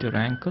feet or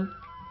ankle.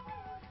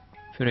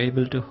 If you're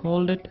able to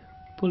hold it,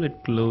 pull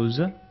it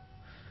closer.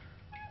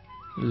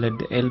 Let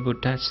the elbow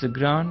touch the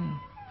ground,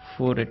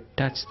 forehead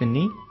touch the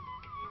knee.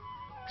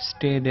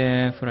 Stay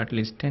there for at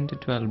least 10 to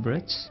 12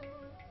 breaths.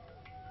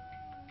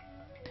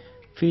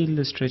 Feel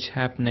the stretch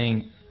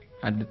happening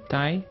at the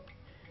thigh,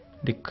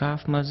 the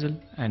calf muscle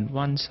and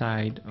one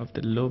side of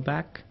the low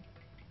back.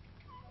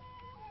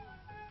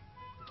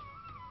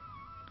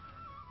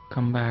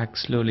 Come back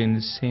slowly in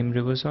the same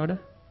reverse order.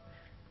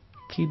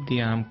 Keep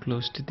the arm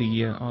close to the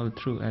ear all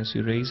through as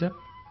you raise up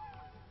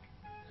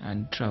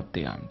and drop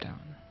the arm down.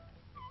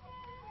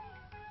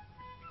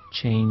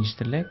 Change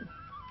the leg.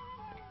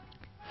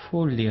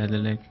 Fold the other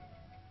leg.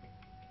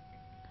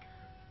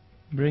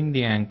 Bring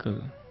the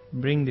ankle,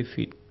 bring the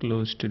feet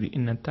close to the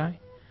inner thigh.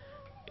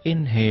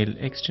 Inhale,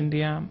 extend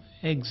the arm.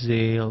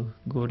 Exhale,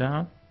 go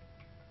down.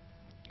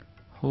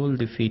 Hold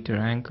the feet or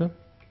ankle.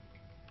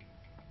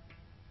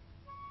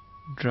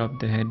 Drop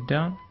the head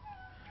down.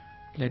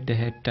 Let the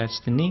head touch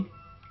the knee.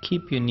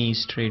 Keep your knee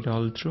straight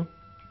all through.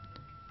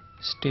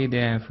 Stay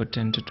there for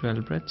 10 to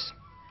 12 breaths.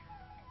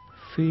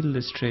 Feel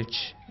the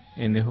stretch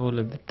in the whole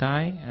of the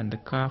thigh and the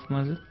calf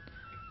muscle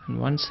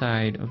and one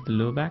side of the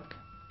low back.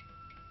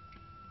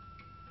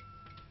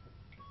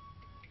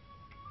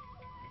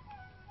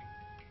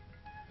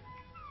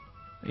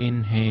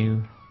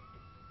 Inhale.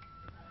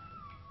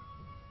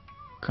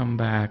 Come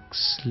back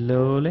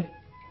slowly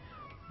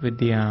with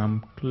the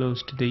arm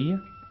close to the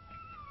ear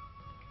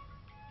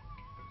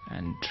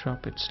and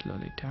drop it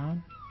slowly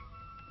down.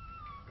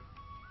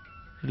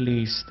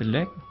 Release the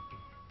leg.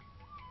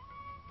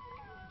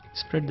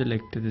 Spread the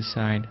leg to the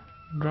side.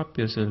 Drop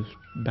yourself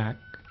back,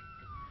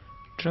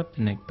 drop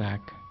the neck back,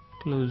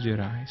 close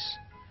your eyes,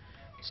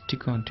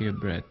 stick onto your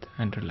breath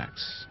and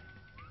relax.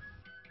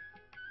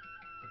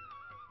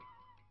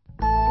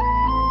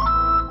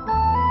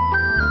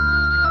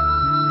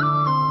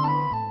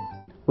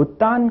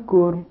 Uttan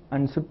Kurm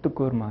and Supta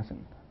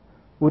Kurmasana.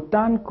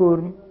 Uttan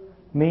Kurm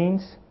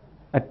means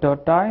a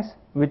tortoise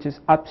which is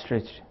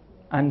upstretched,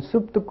 and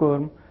Supta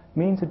Kurm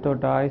means a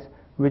tortoise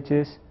which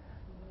is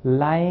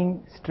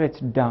lying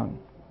stretched down.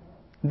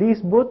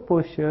 These both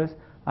postures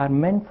are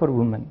meant for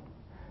women.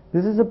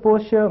 This is a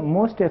posture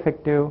most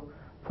effective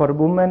for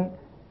women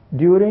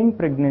during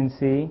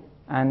pregnancy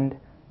and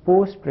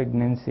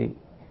post-pregnancy.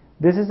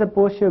 This is a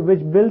posture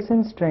which builds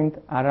in strength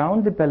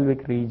around the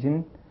pelvic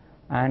region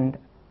and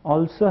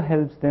also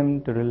helps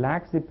them to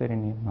relax the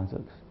perineal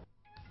muscles.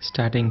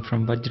 Starting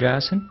from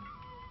Vajrasana,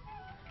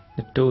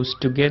 the toes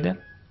together,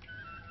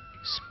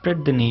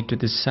 spread the knee to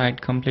the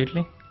side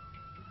completely,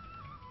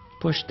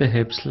 push the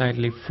hips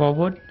slightly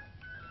forward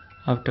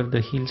out of the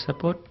heel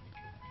support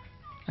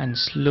and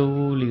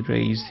slowly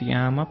raise the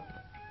arm up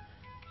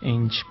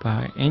inch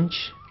by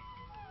inch.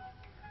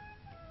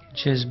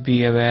 Just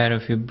be aware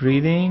of your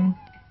breathing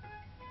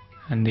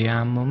and the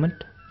arm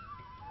movement.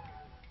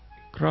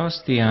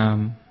 Cross the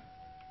arm.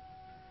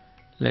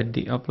 Let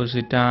the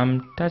opposite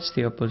arm touch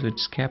the opposite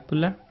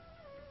scapula,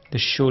 the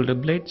shoulder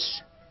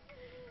blades.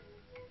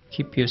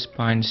 Keep your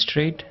spine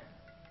straight.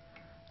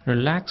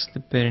 Relax the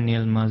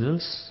perineal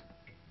muscles.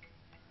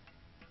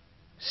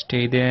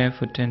 Stay there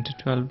for 10 to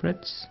 12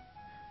 breaths.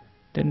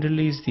 Then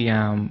release the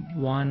arm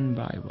one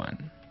by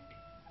one.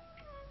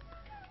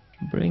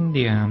 Bring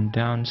the arm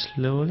down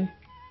slowly.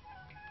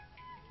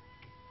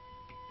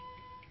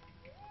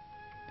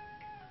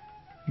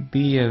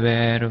 Be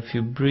aware of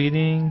your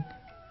breathing.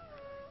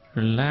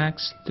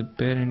 Relax the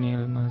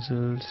perineal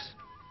muscles.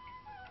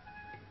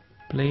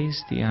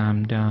 Place the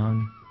arm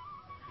down.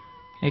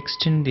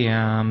 Extend the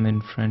arm in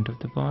front of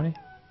the body.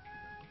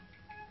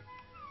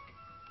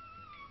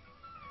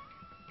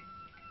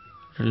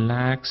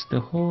 Relax the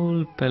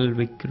whole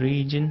pelvic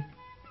region.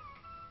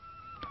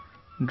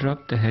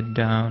 Drop the head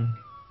down.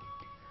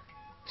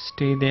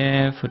 Stay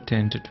there for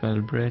 10 to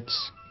 12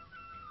 breaths.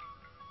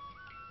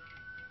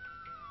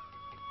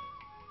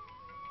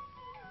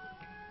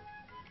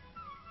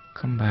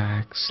 Come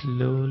back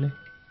slowly.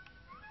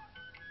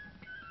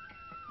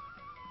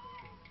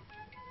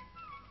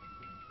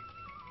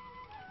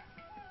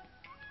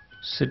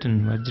 Sit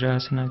in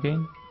Vajrasana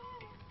again.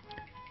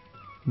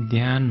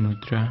 Dhyan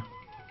Mudra.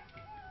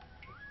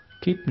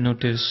 Keep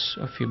notice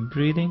of your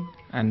breathing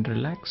and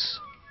relax.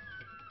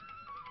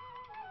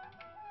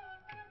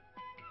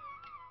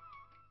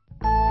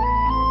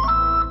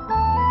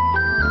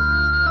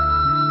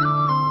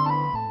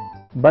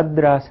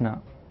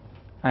 Bhadrasana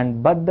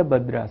and Baddha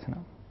Bhadrasana.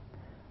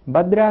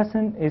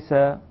 Bhadrasana is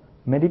a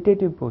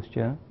meditative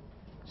posture,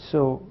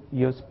 so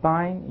your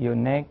spine, your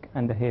neck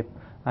and the hip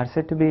are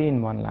said to be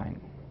in one line.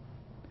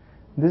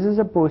 This is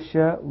a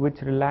posture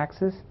which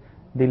relaxes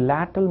the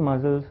lateral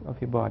muscles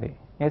of your body,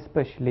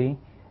 especially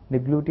the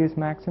gluteus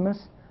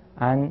maximus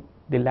and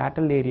the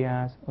lateral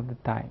areas of the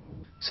thigh.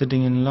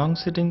 Sitting in long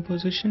sitting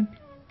position,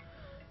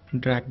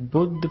 drag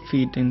both the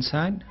feet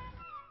inside,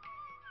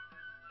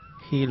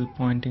 heel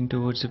pointing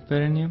towards the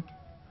perineum.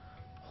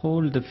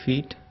 Hold the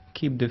feet,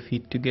 keep the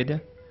feet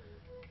together,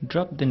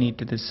 drop the knee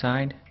to the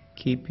side,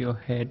 keep your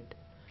head,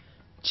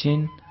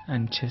 chin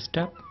and chest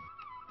up.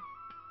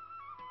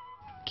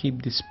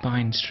 Keep the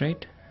spine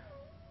straight.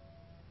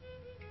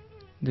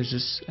 This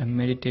is a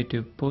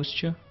meditative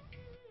posture.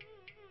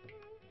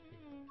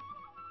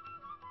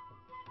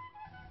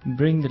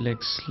 Bring the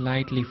legs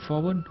slightly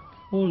forward,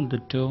 hold the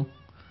toe.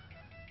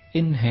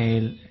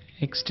 Inhale,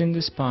 extend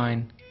the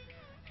spine.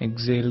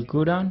 Exhale,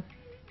 go down.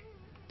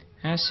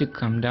 As you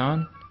come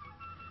down,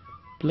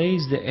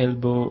 place the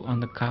elbow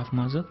on the calf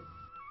muscle.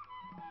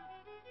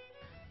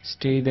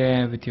 Stay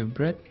there with your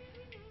breath.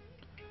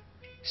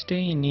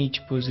 Stay in each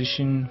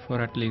position for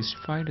at least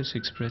 5 to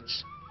 6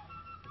 breaths.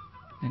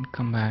 Then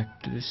come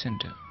back to the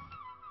center.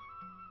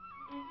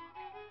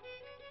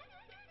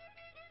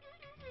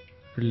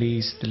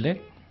 Release the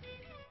leg.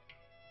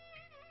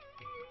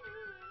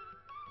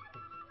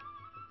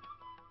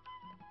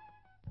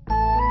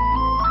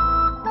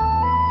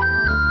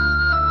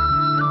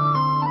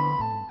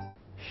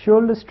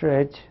 Shoulder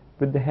stretch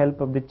with the help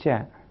of the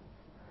chair.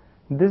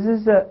 This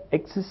is an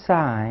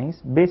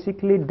exercise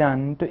basically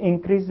done to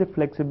increase the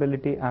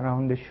flexibility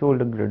around the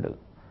shoulder girdle.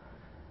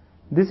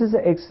 This is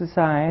an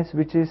exercise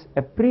which is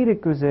a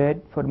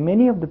prerequisite for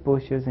many of the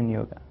postures in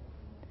yoga.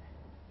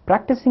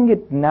 Practicing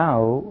it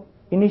now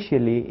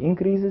initially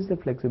increases the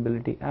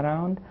flexibility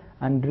around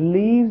and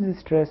relieves the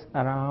stress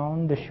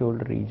around the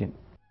shoulder region.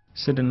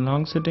 Sit in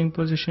long sitting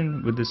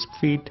position with the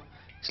feet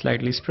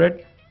slightly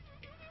spread.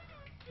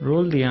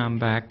 Roll the arm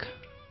back.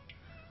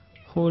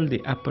 Hold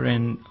the upper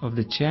end of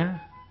the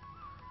chair.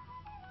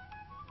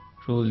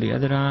 Roll the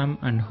other arm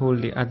and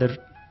hold the other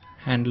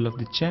handle of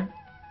the chair.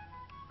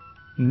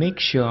 Make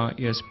sure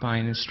your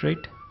spine is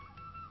straight.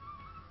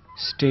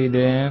 Stay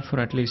there for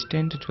at least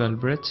 10 to 12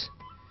 breaths.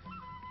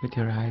 with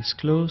your eyes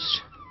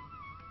closed.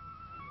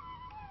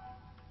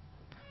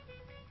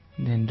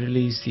 Then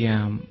release the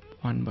arm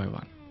one by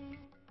one.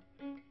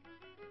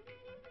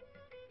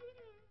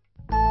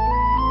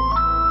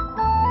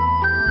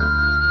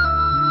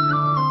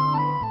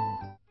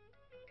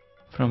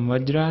 From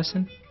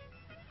Vajrasana,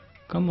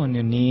 come on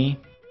your knee.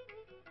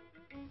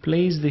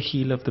 Place the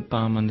heel of the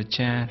palm on the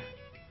chair.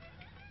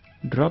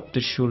 Drop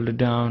the shoulder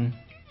down.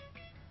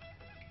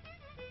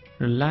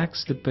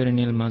 Relax the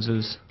perineal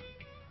muscles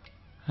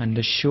and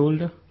the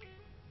shoulder.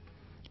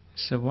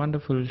 It's a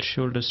wonderful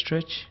shoulder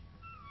stretch.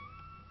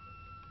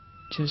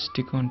 Just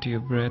stick onto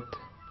your breath.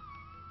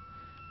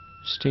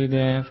 Stay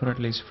there for at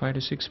least 5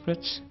 to 6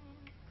 breaths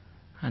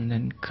and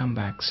then come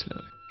back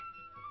slowly.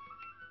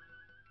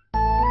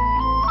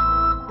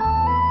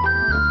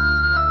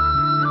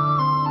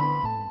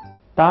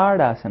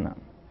 Tadasana.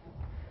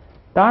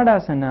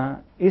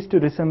 Tadasana is to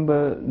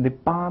resemble the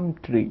palm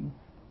tree.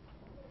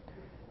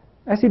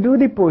 As you do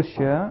the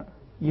posture,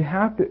 you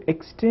have to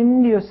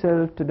extend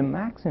yourself to the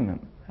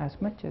maximum as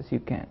much as you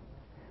can.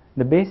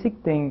 The basic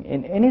thing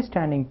in any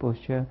standing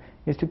posture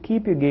is to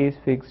keep your gaze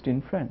fixed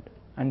in front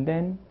and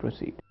then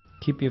proceed.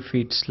 Keep your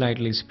feet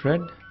slightly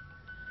spread,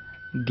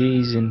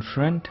 gaze in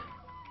front,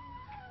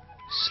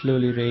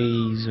 slowly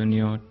raise on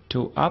your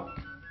toe up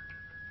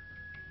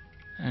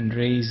and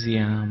raise the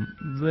arm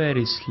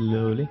very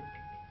slowly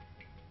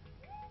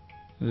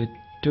with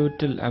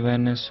total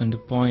awareness on the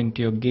point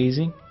you're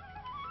gazing,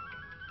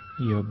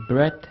 your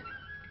breath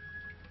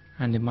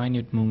and the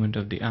minute movement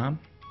of the arm.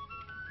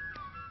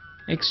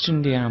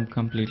 Extend the arm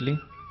completely.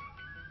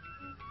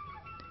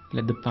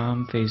 Let the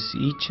palm face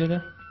each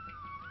other.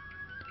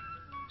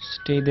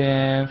 Stay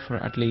there for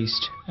at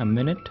least a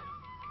minute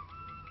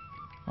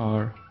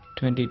or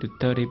 20 to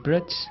 30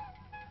 breaths.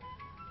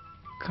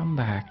 Come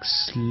back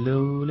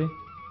slowly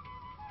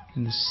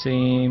in the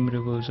same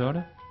reverse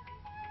order,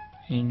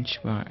 inch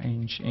by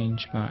inch,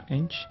 inch by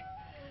inch.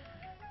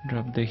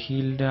 Drop the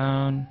heel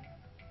down.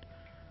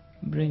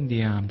 Bring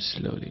the arm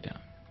slowly down.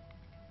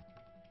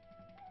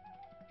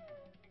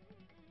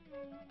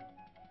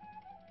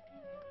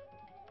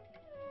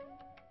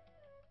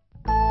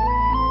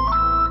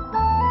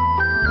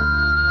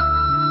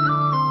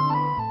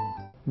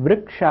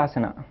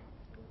 Vrikshasana.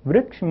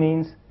 Vriksh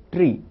means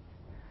tree.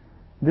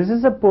 This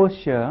is a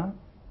posture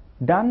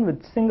done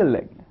with single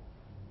leg.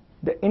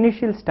 The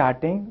initial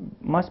starting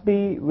must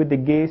be with the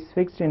gaze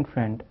fixed in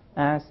front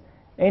as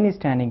any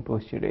standing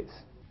posture is.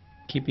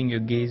 Keeping your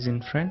gaze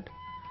in front,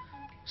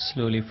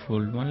 slowly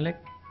fold one leg.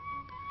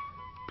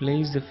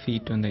 Place the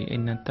feet on the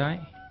inner thigh.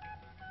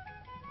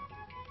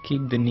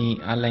 Keep the knee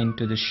aligned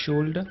to the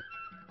shoulder.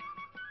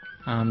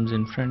 Arms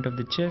in front of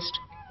the chest.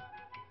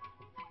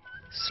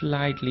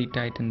 Slightly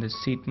tighten the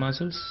seat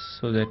muscles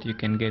so that you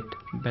can get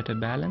better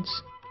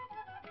balance.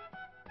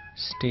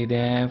 Stay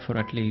there for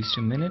at least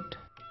a minute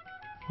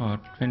or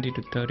 20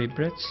 to 30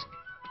 breaths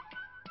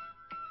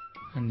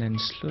and then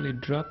slowly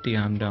drop the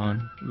arm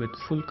down with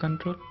full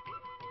control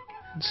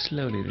and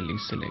slowly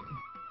release the leg.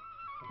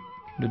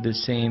 Do the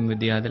same with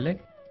the other leg.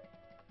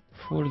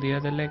 Fold the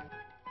other leg,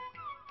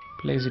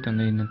 place it on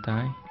the inner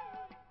thigh,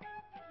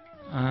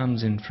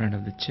 arms in front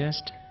of the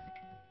chest,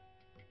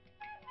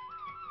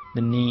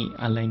 the knee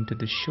aligned to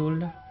the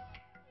shoulder.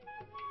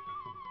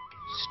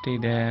 Stay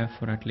there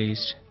for at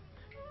least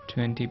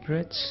 20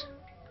 breaths.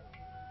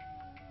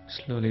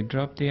 Slowly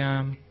drop the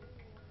arm,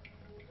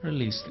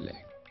 release the leg.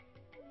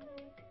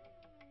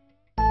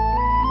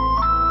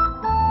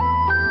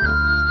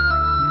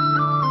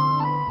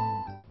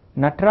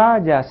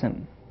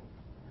 Natarajasana.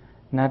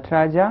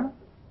 Nataraja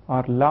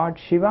or Lord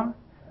Shiva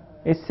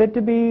is said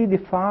to be the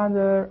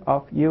father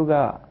of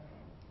yoga.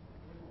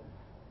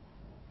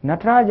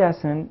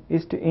 Natarajasana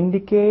is to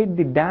indicate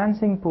the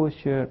dancing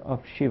posture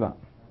of Shiva.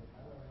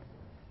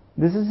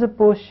 This is a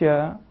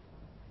posture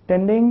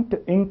tending to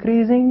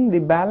increasing the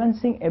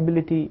balancing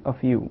ability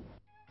of you.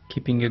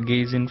 Keeping your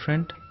gaze in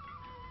front,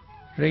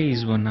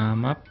 raise one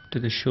arm up to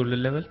the shoulder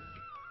level.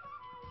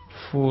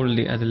 Fold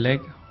the other leg,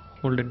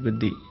 hold it with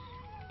the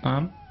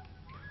palm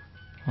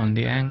on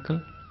the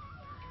ankle.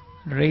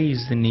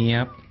 Raise the knee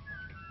up.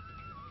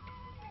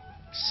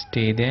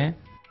 Stay there.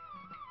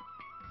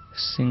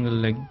 Single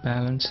leg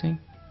balancing.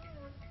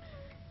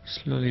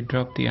 Slowly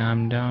drop the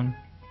arm down.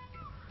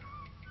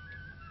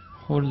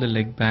 Hold the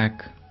leg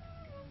back.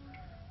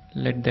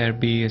 Let there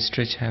be a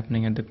stretch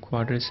happening at the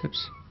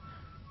quadriceps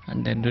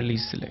and then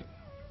release the leg.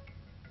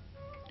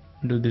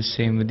 Do the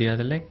same with the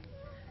other leg.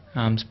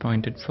 Arms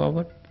pointed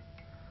forward.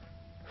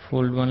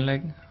 Fold one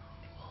leg.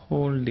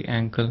 Hold the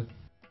ankle.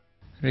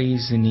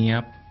 Raise the knee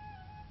up.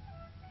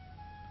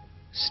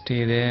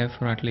 Stay there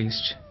for at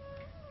least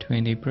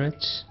 20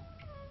 breaths.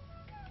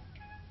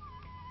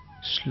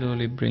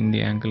 Slowly bring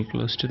the ankle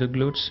close to the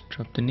glutes.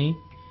 Drop the knee.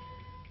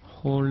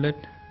 Hold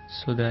it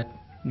so that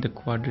the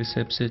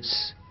quadriceps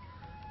is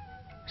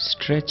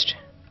stretched.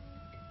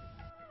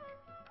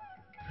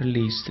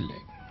 Release the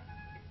leg.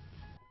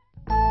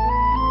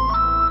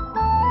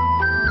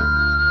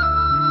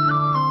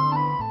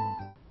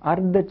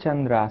 Ardha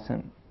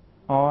Chandrasana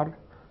or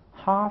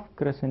half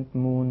crescent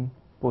moon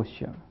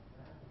posture.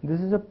 This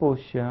is a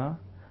posture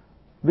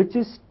which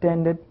is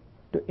tended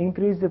to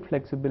increase the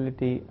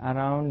flexibility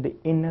around the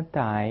inner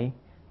thigh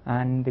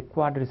and the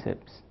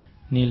quadriceps.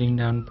 Kneeling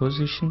down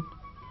position.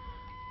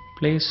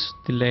 Place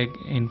the leg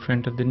in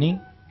front of the knee.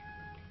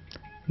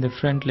 The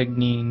front leg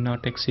knee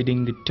not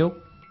exceeding the toe.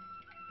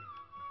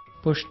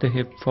 Push the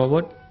hip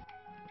forward.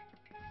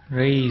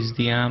 Raise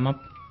the arm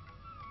up,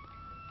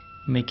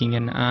 making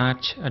an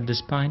arch at the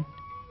spine.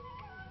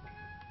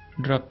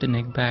 Drop the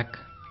neck back.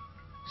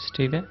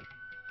 Stay there.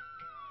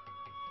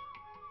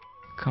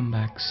 Come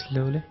back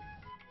slowly.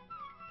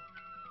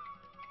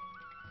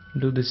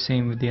 Do the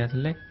same with the other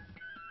leg.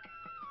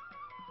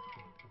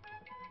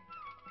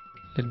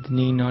 Let the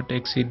knee not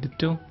exceed the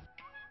toe.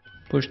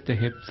 Push the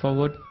hip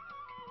forward.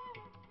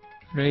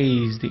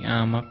 Raise the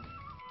arm up.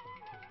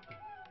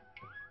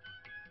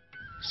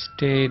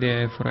 Stay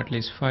there for at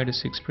least 5 to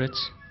 6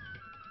 breaths.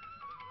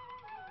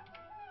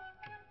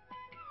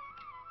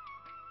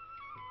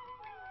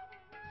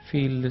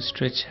 Feel the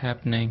stretch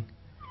happening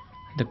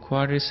at the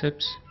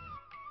quadriceps.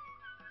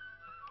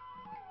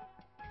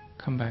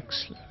 Come back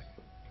slowly.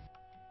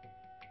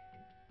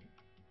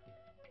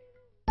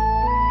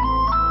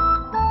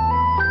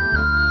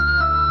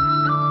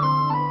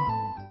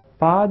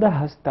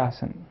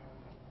 Padahastasana.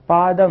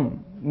 Padam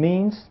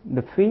means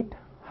the feet,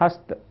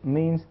 hasta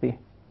means the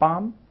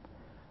palm.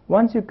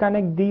 Once you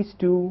connect these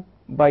two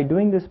by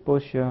doing this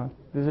posture,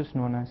 this is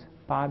known as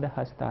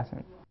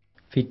Padahastasana.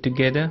 Feet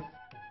together.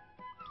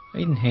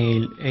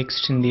 Inhale,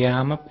 extend the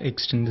arm up,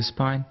 extend the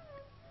spine.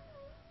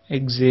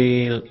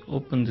 Exhale,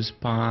 open the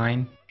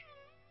spine.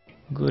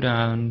 Go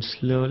down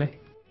slowly.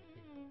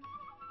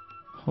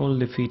 Hold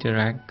the feet at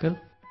ankle.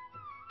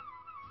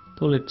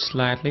 Pull it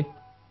slightly.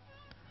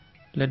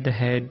 Let the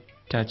head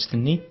touch the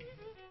knee.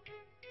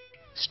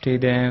 Stay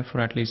there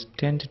for at least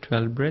 10 to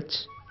 12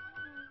 breaths.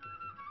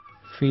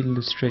 Feel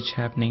the stretch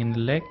happening in the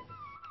leg.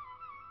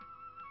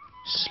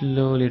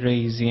 Slowly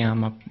raise the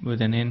arm up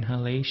with an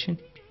inhalation.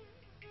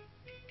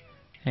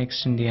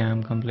 Extend the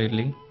arm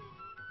completely.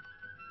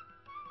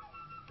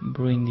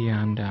 Bring the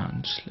arm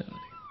down slowly.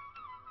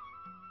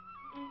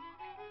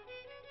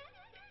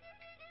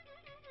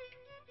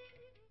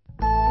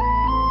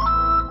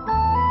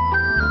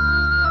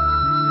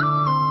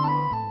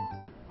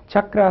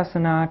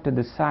 Chakrasana to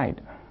the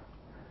side.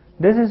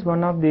 This is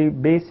one of the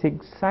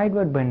basic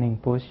sideward bending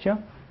posture.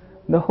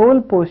 The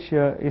whole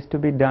posture is to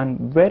be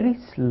done very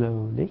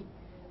slowly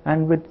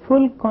and with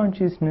full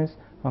consciousness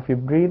of your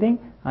breathing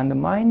and the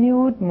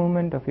minute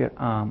movement of your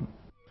arm.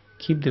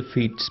 Keep the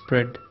feet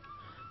spread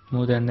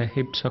more than the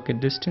hip socket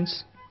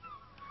distance,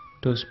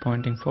 toes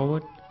pointing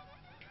forward,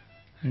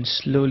 and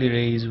slowly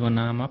raise one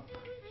arm up,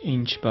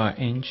 inch by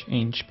inch,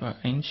 inch by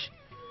inch.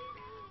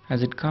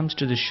 As it comes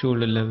to the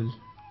shoulder level,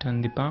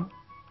 turn the palm,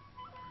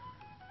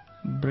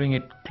 bring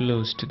it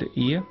close to the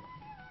ear.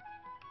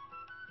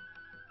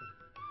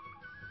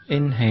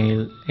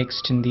 Inhale,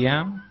 extend the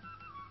arm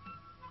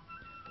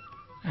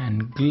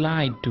and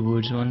glide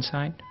towards one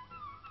side.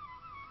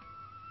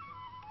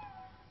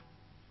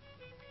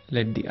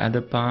 Let the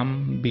other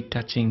palm be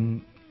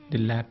touching the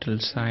lateral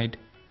side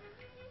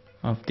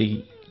of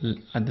the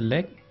other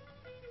leg.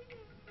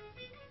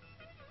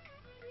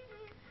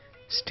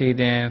 Stay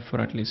there for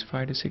at least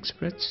 5 to 6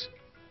 breaths.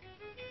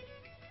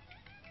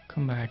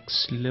 Come back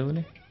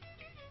slowly.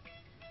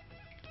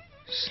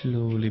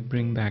 Slowly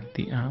bring back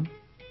the arm.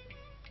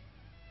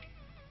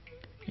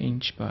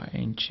 Inch by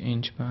inch,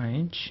 inch by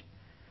inch.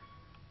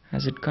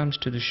 As it comes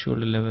to the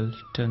shoulder level,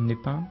 turn the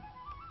palm.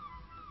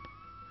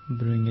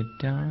 Bring it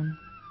down.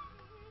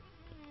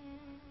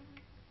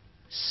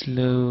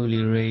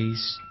 Slowly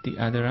raise the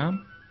other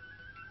arm.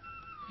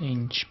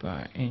 Inch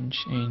by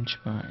inch, inch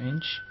by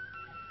inch.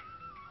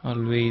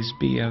 Always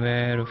be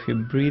aware of your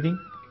breathing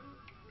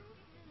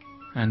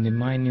and the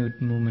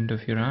minute movement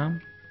of your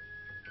arm.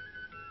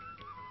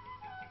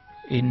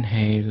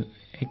 Inhale,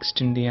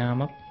 extend the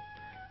arm up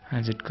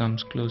as it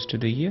comes close to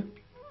the ear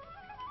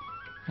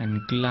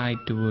and glide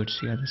towards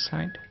the other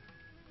side.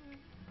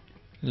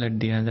 Let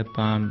the other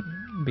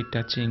palm be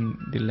touching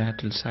the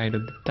lateral side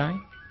of the thigh.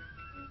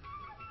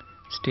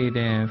 Stay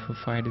there for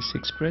 5 to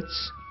 6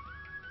 breaths.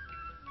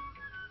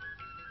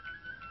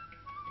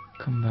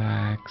 Come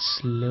back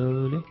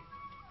slowly.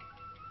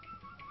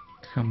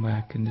 Come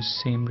back in the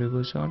same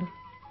reverse order.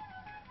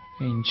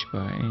 Inch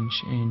by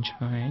inch, inch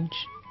by inch.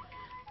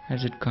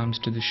 As it comes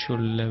to the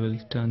shoulder level,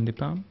 turn the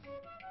palm.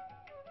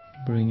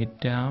 Bring it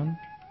down.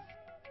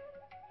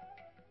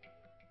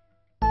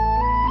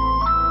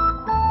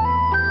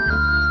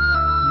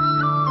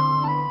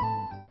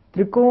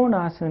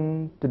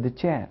 Trikonasana to the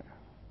chair.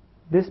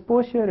 This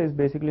posture is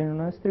basically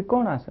known as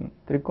Trikonasana.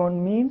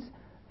 Trikon means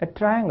a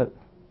triangle.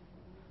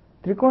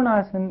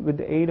 Trikonasana with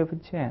the aid of a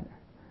chair.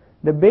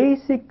 The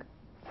basic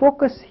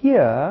focus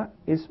here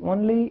is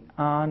only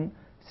on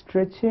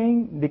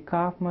stretching the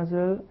calf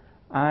muscle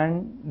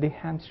and the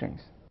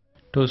hamstrings.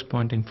 Toes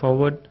pointing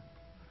forward,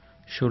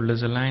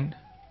 shoulders aligned,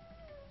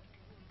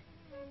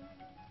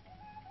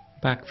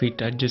 back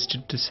feet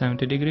adjusted to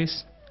 70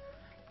 degrees.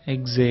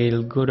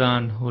 Exhale, go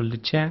down, hold the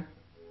chair.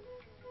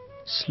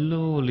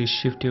 Slowly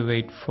shift your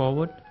weight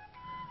forward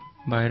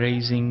by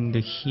raising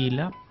the heel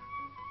up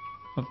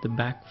of the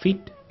back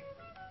feet.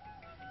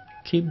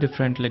 Keep the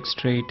front leg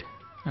straight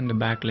and the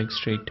back leg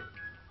straight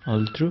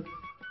all through.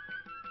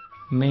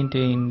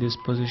 Maintain this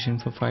position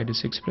for 5 to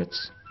 6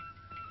 breaths.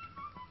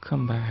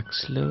 Come back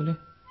slowly.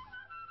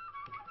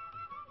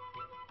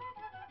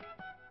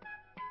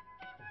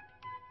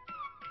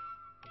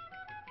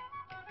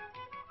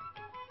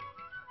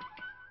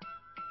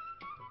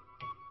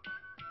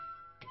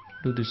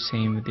 Do the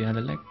same with the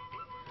other leg.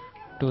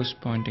 Toes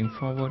pointing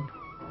forward,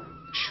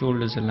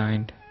 shoulders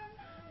aligned,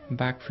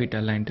 back feet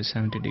aligned to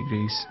 70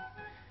 degrees.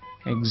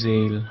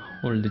 Exhale,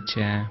 hold the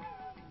chair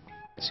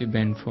as you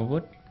bend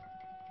forward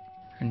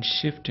and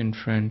shift in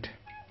front.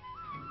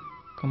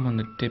 Come on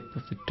the tip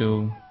of the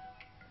toe.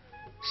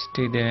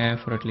 Stay there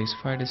for at least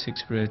 5 to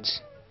 6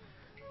 breaths.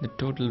 The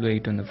total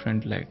weight on the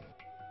front leg.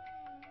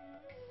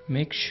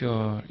 Make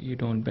sure you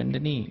don't bend the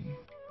knee.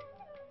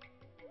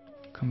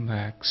 Come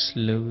back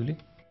slowly,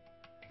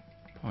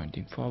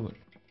 pointing forward.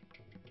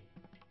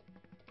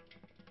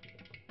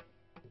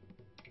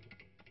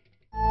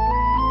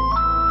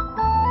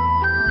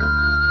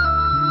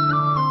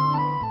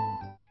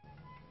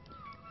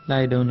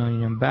 Lie down on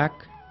your back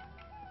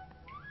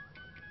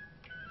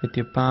with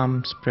your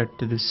palms spread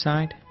to the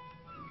side,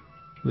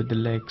 with the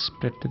legs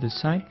spread to the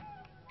side.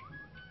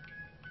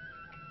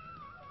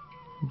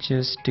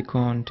 Just stick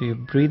on to your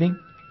breathing.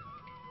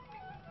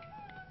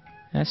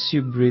 As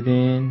you breathe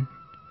in,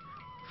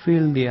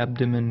 feel the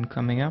abdomen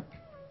coming up.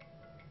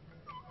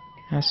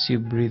 As you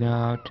breathe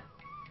out,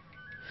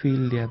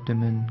 feel the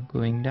abdomen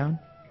going down.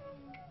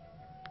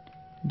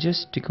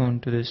 Just stick on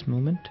to this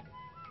movement.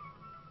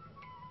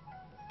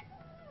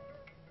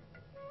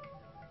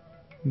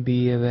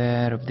 Be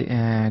aware of the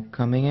air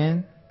coming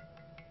in.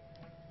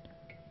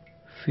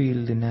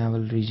 Feel the navel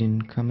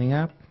region coming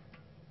up.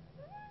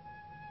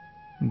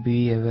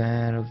 Be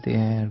aware of the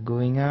air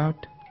going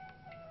out.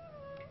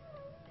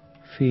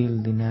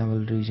 Feel the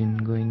navel region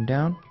going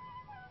down.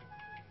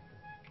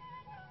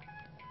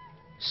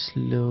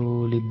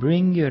 Slowly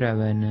bring your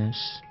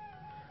awareness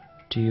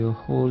to your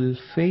whole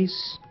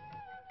face.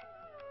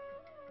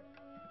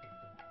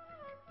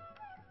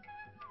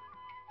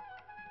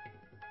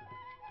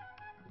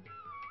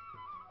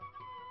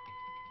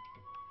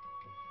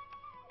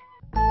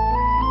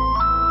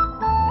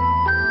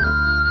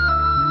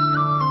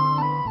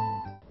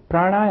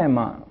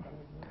 Pranayama.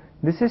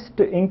 This is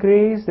to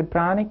increase the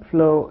pranic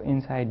flow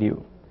inside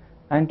you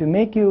and to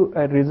make you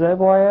a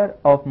reservoir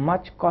of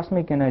much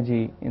cosmic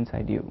energy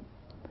inside you.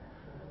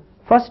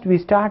 First, we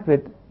start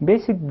with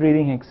basic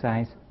breathing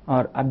exercise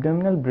or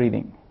abdominal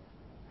breathing.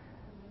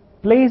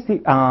 Place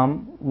the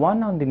arm,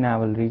 one on the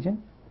navel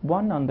region,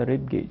 one on the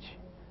rib cage,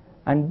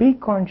 and be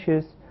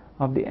conscious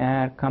of the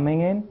air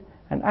coming in,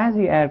 and as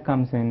the air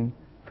comes in,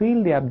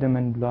 feel the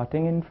abdomen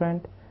bloating in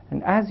front,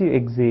 and as you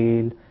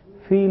exhale,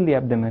 feel the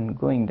abdomen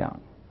going down.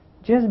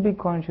 Just be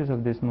conscious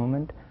of this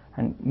moment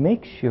and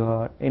make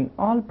sure in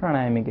all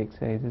pranayamic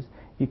exercises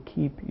you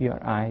keep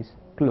your eyes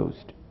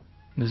closed.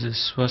 This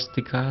is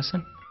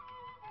Swastikasana.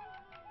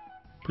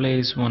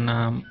 Place one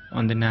arm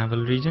on the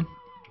navel region,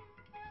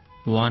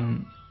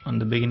 one on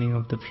the beginning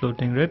of the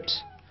floating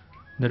ribs,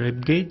 the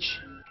rib cage.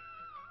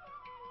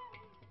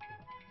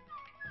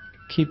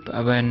 Keep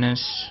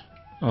awareness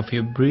of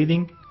your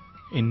breathing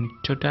in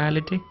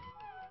totality.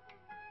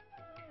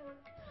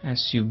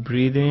 As you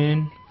breathe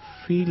in,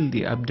 feel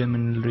the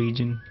abdominal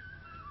region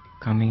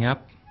coming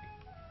up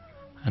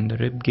and the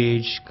rib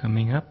cage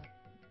coming up.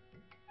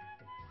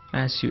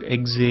 As you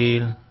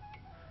exhale,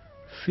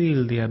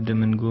 feel the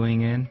abdomen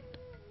going in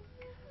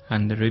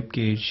and the rib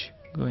cage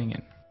going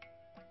in.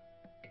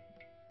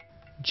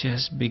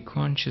 Just be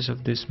conscious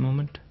of this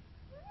moment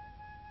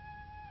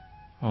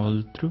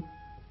all through.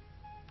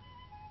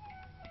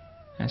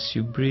 As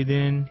you breathe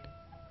in,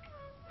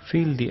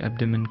 feel the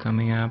abdomen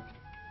coming up,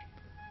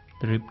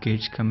 the rib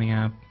cage coming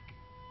up,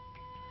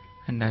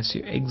 and as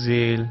you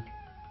exhale,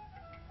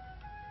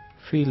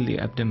 feel the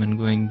abdomen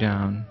going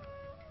down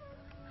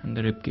and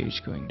the rib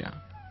cage going down.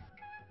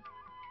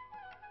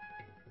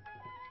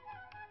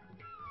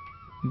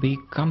 Be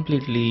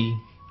completely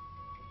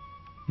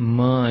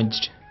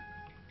merged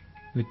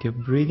with your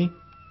breathing.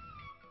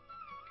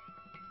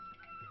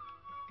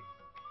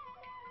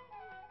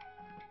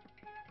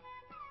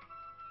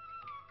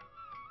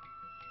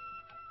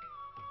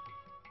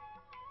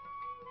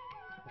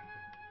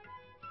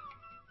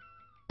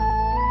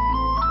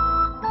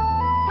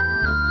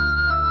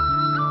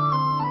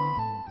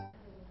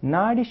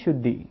 Nadi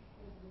Shuddhi.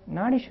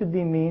 Nadi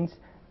Shuddhi means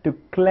to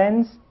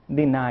cleanse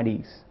the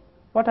nadis.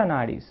 What are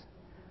nadis?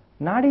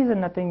 Nadis are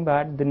nothing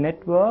but the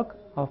network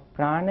of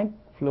pranic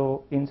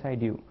flow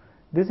inside you.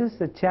 This is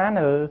the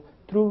channel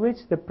through which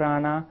the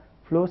prana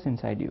flows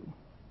inside you.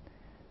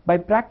 By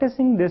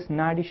practicing this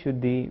Nadi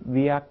Shuddhi,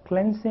 we are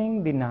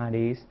cleansing the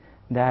nadis,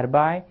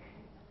 thereby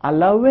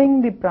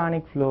allowing the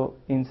pranic flow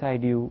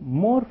inside you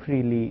more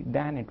freely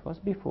than it was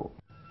before.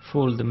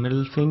 Fold the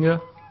middle finger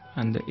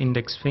and the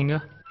index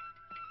finger,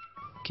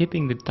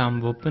 keeping the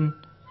thumb open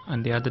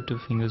and the other two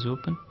fingers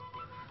open.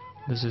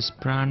 This is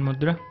Pran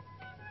Mudra.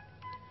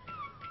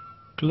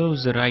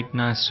 Close the right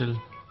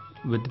nostril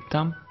with the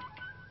thumb.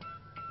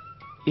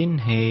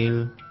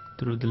 Inhale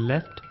through the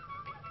left.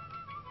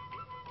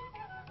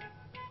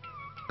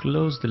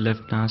 Close the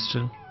left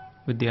nostril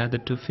with the other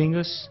two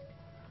fingers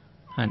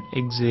and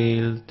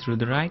exhale through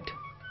the right.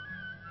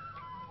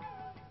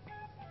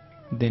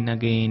 Then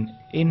again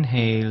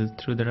inhale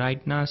through the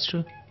right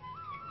nostril.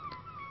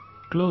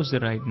 Close the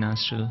right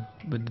nostril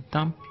with the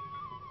thumb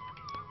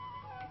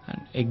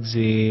and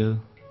exhale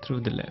through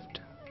the left.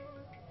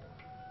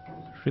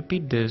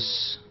 Repeat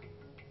this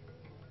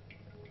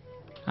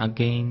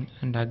again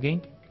and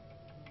again.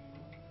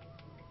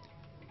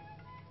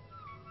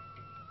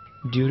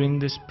 During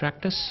this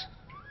practice,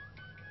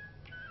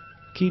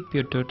 keep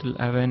your total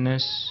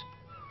awareness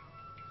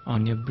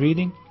on your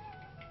breathing,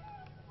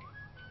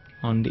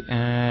 on the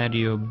air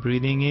you're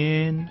breathing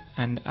in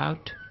and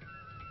out,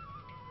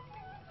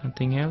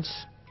 nothing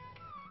else.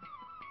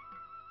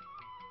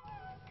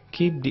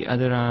 Keep the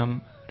other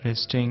arm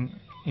resting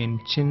in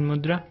Chin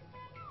Mudra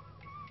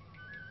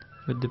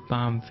with the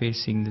palm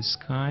facing the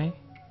sky,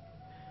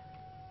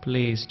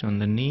 placed on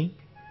the knee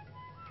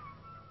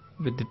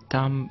with the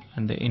thumb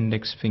and the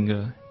index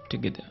finger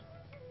together.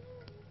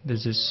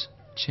 This is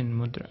Chin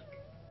Mudra.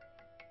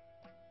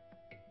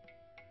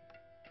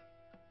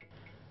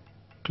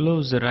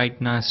 Close the right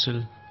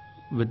nostril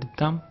with the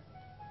thumb.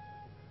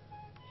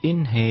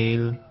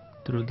 Inhale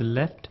through the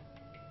left.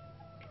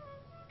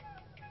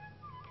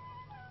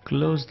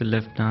 Close the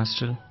left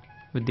nostril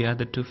with the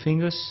other two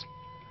fingers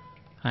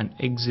and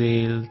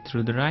exhale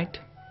through the right.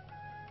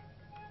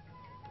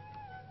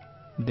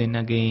 Then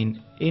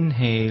again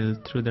inhale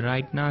through the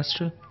right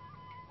nostril.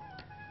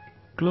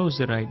 Close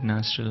the right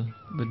nostril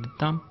with the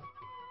thumb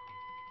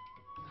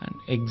and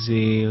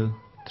exhale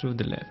through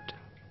the left.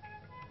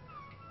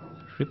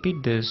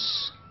 Repeat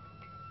this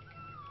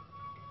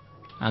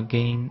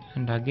again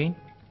and again.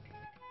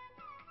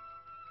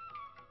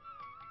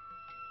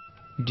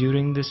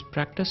 During this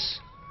practice,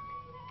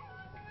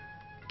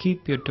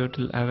 keep your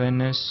total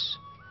awareness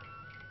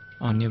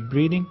on your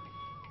breathing,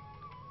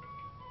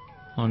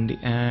 on the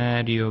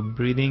air you're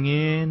breathing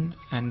in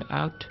and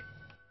out.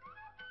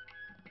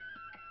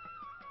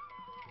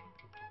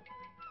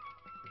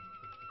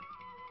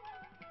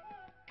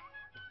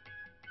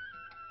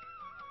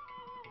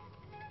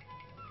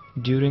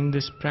 During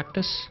this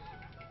practice,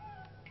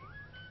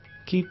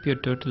 keep your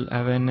total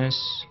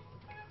awareness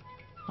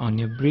on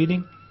your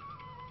breathing,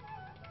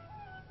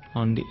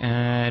 on the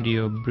air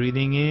you're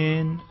breathing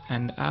in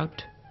and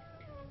out,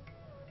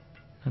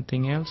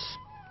 nothing else.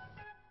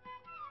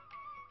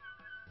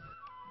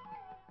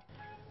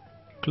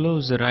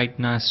 Close the right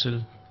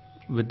nostril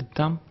with the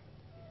thumb.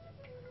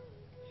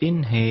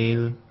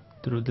 Inhale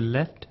through the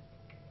left.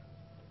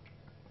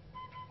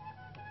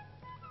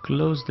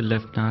 Close the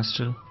left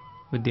nostril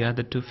with the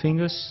other two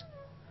fingers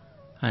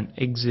and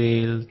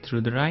exhale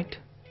through the right.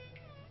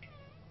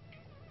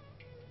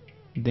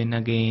 Then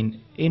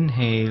again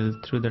inhale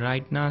through the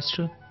right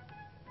nostril.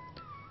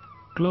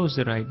 Close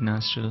the right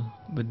nostril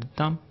with the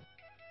thumb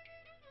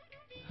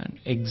and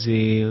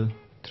exhale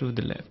through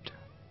the left.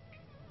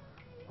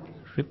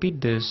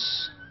 Repeat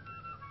this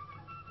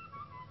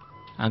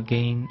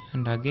again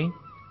and again.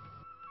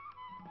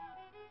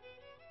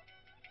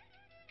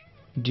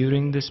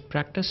 During this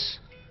practice,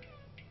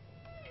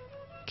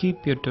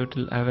 keep your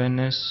total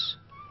awareness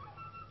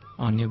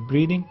on your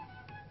breathing,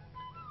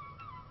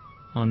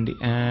 on the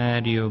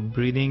air you're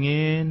breathing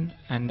in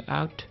and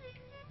out.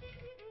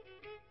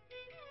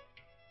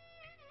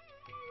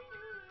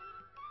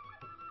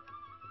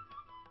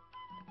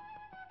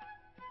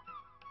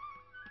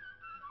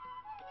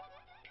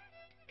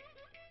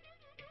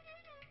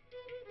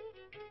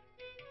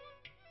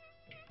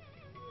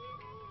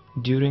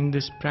 During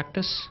this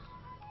practice,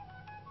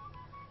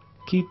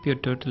 keep your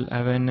total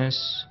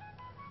awareness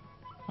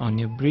on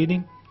your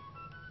breathing,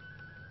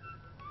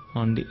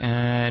 on the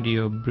air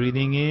you're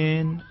breathing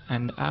in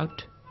and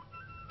out,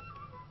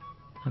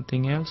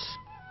 nothing else.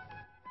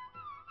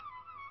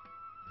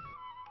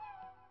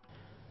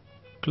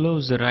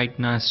 Close the right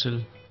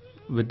nostril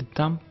with the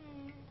thumb.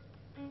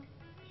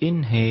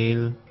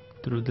 Inhale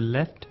through the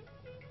left.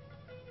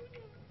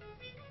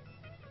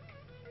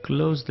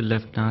 Close the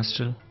left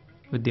nostril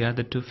with the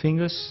other two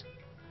fingers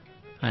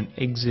and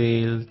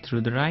exhale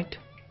through the right.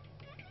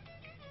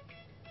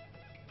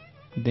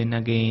 Then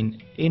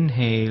again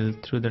inhale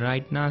through the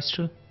right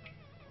nostril.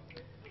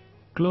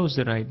 Close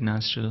the right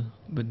nostril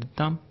with the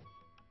thumb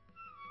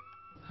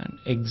and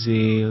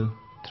exhale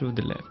through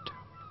the left.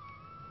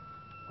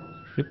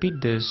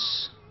 Repeat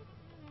this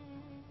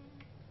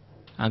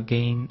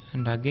again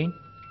and again.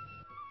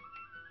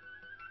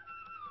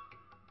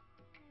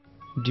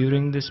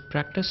 During this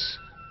practice,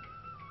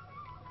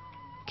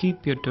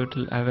 keep your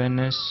total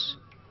awareness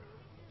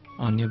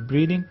on your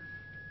breathing,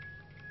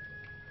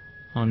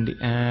 on the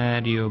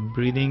air you're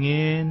breathing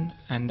in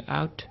and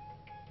out,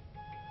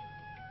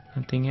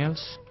 nothing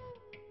else.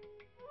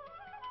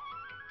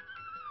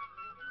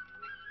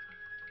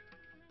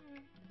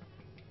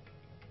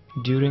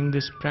 During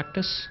this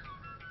practice,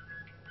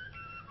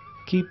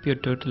 keep your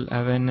total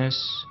awareness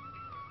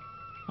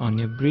on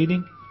your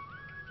breathing,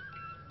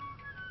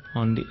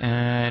 on the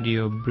air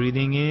you're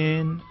breathing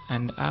in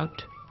and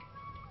out.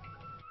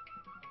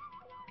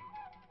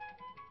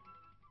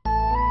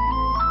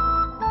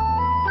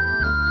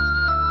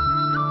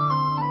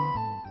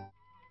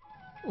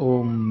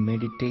 Om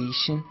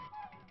meditation,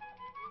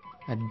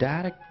 a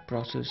direct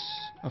process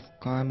of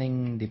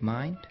calming the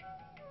mind.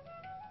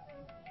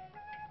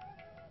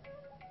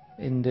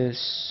 In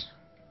this,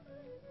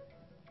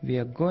 we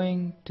are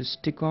going to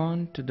stick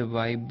on to the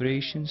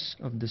vibrations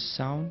of the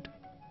sound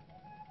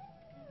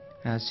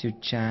as you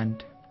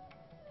chant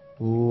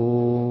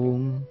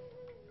Om.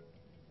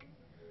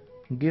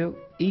 Give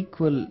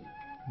equal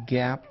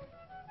gap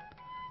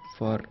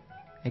for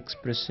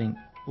expressing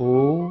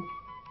O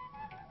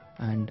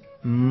and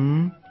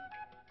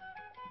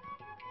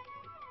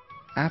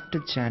After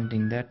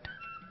chanting that,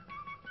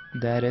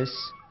 there is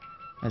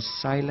a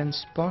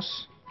silence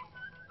pause.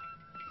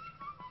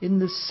 In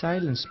this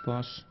silence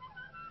pause,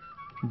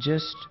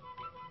 just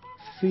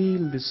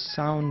feel the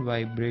sound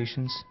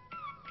vibrations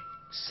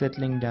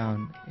settling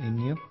down in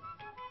you.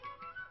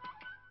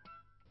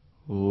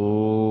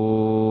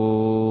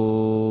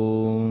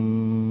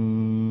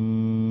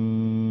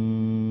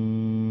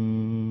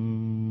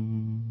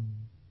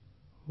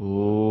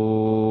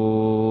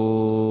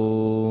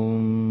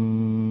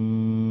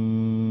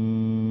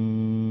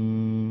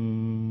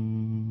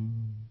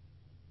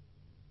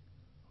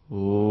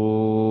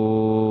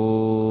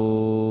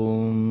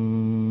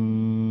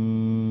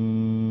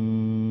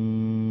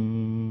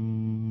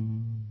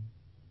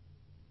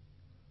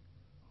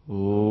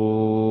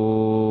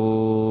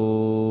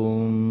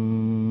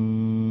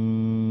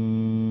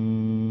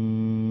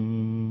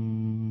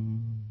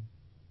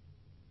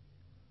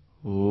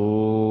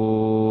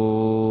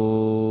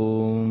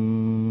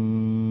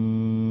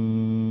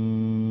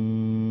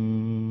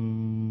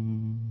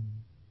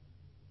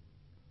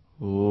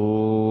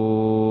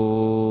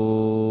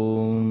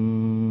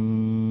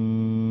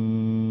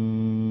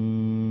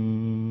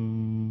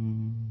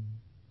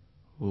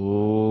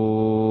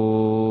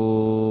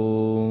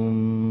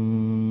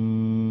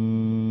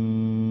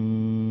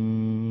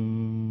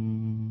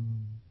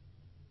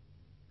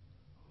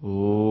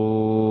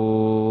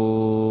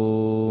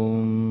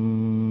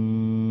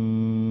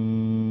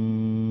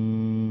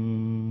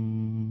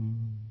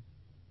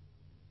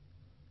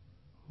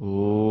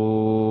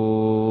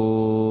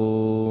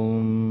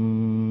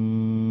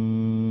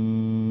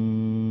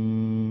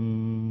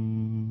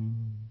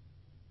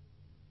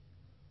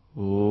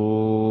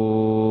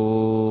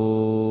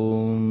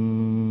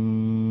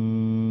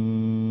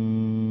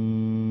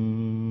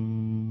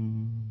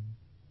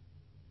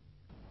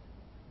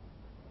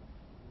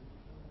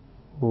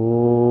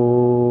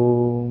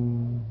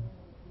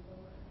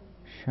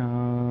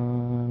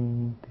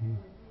 Shanti,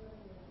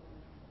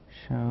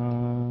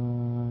 Shanti,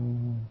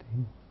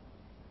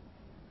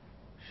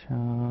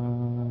 Shanti.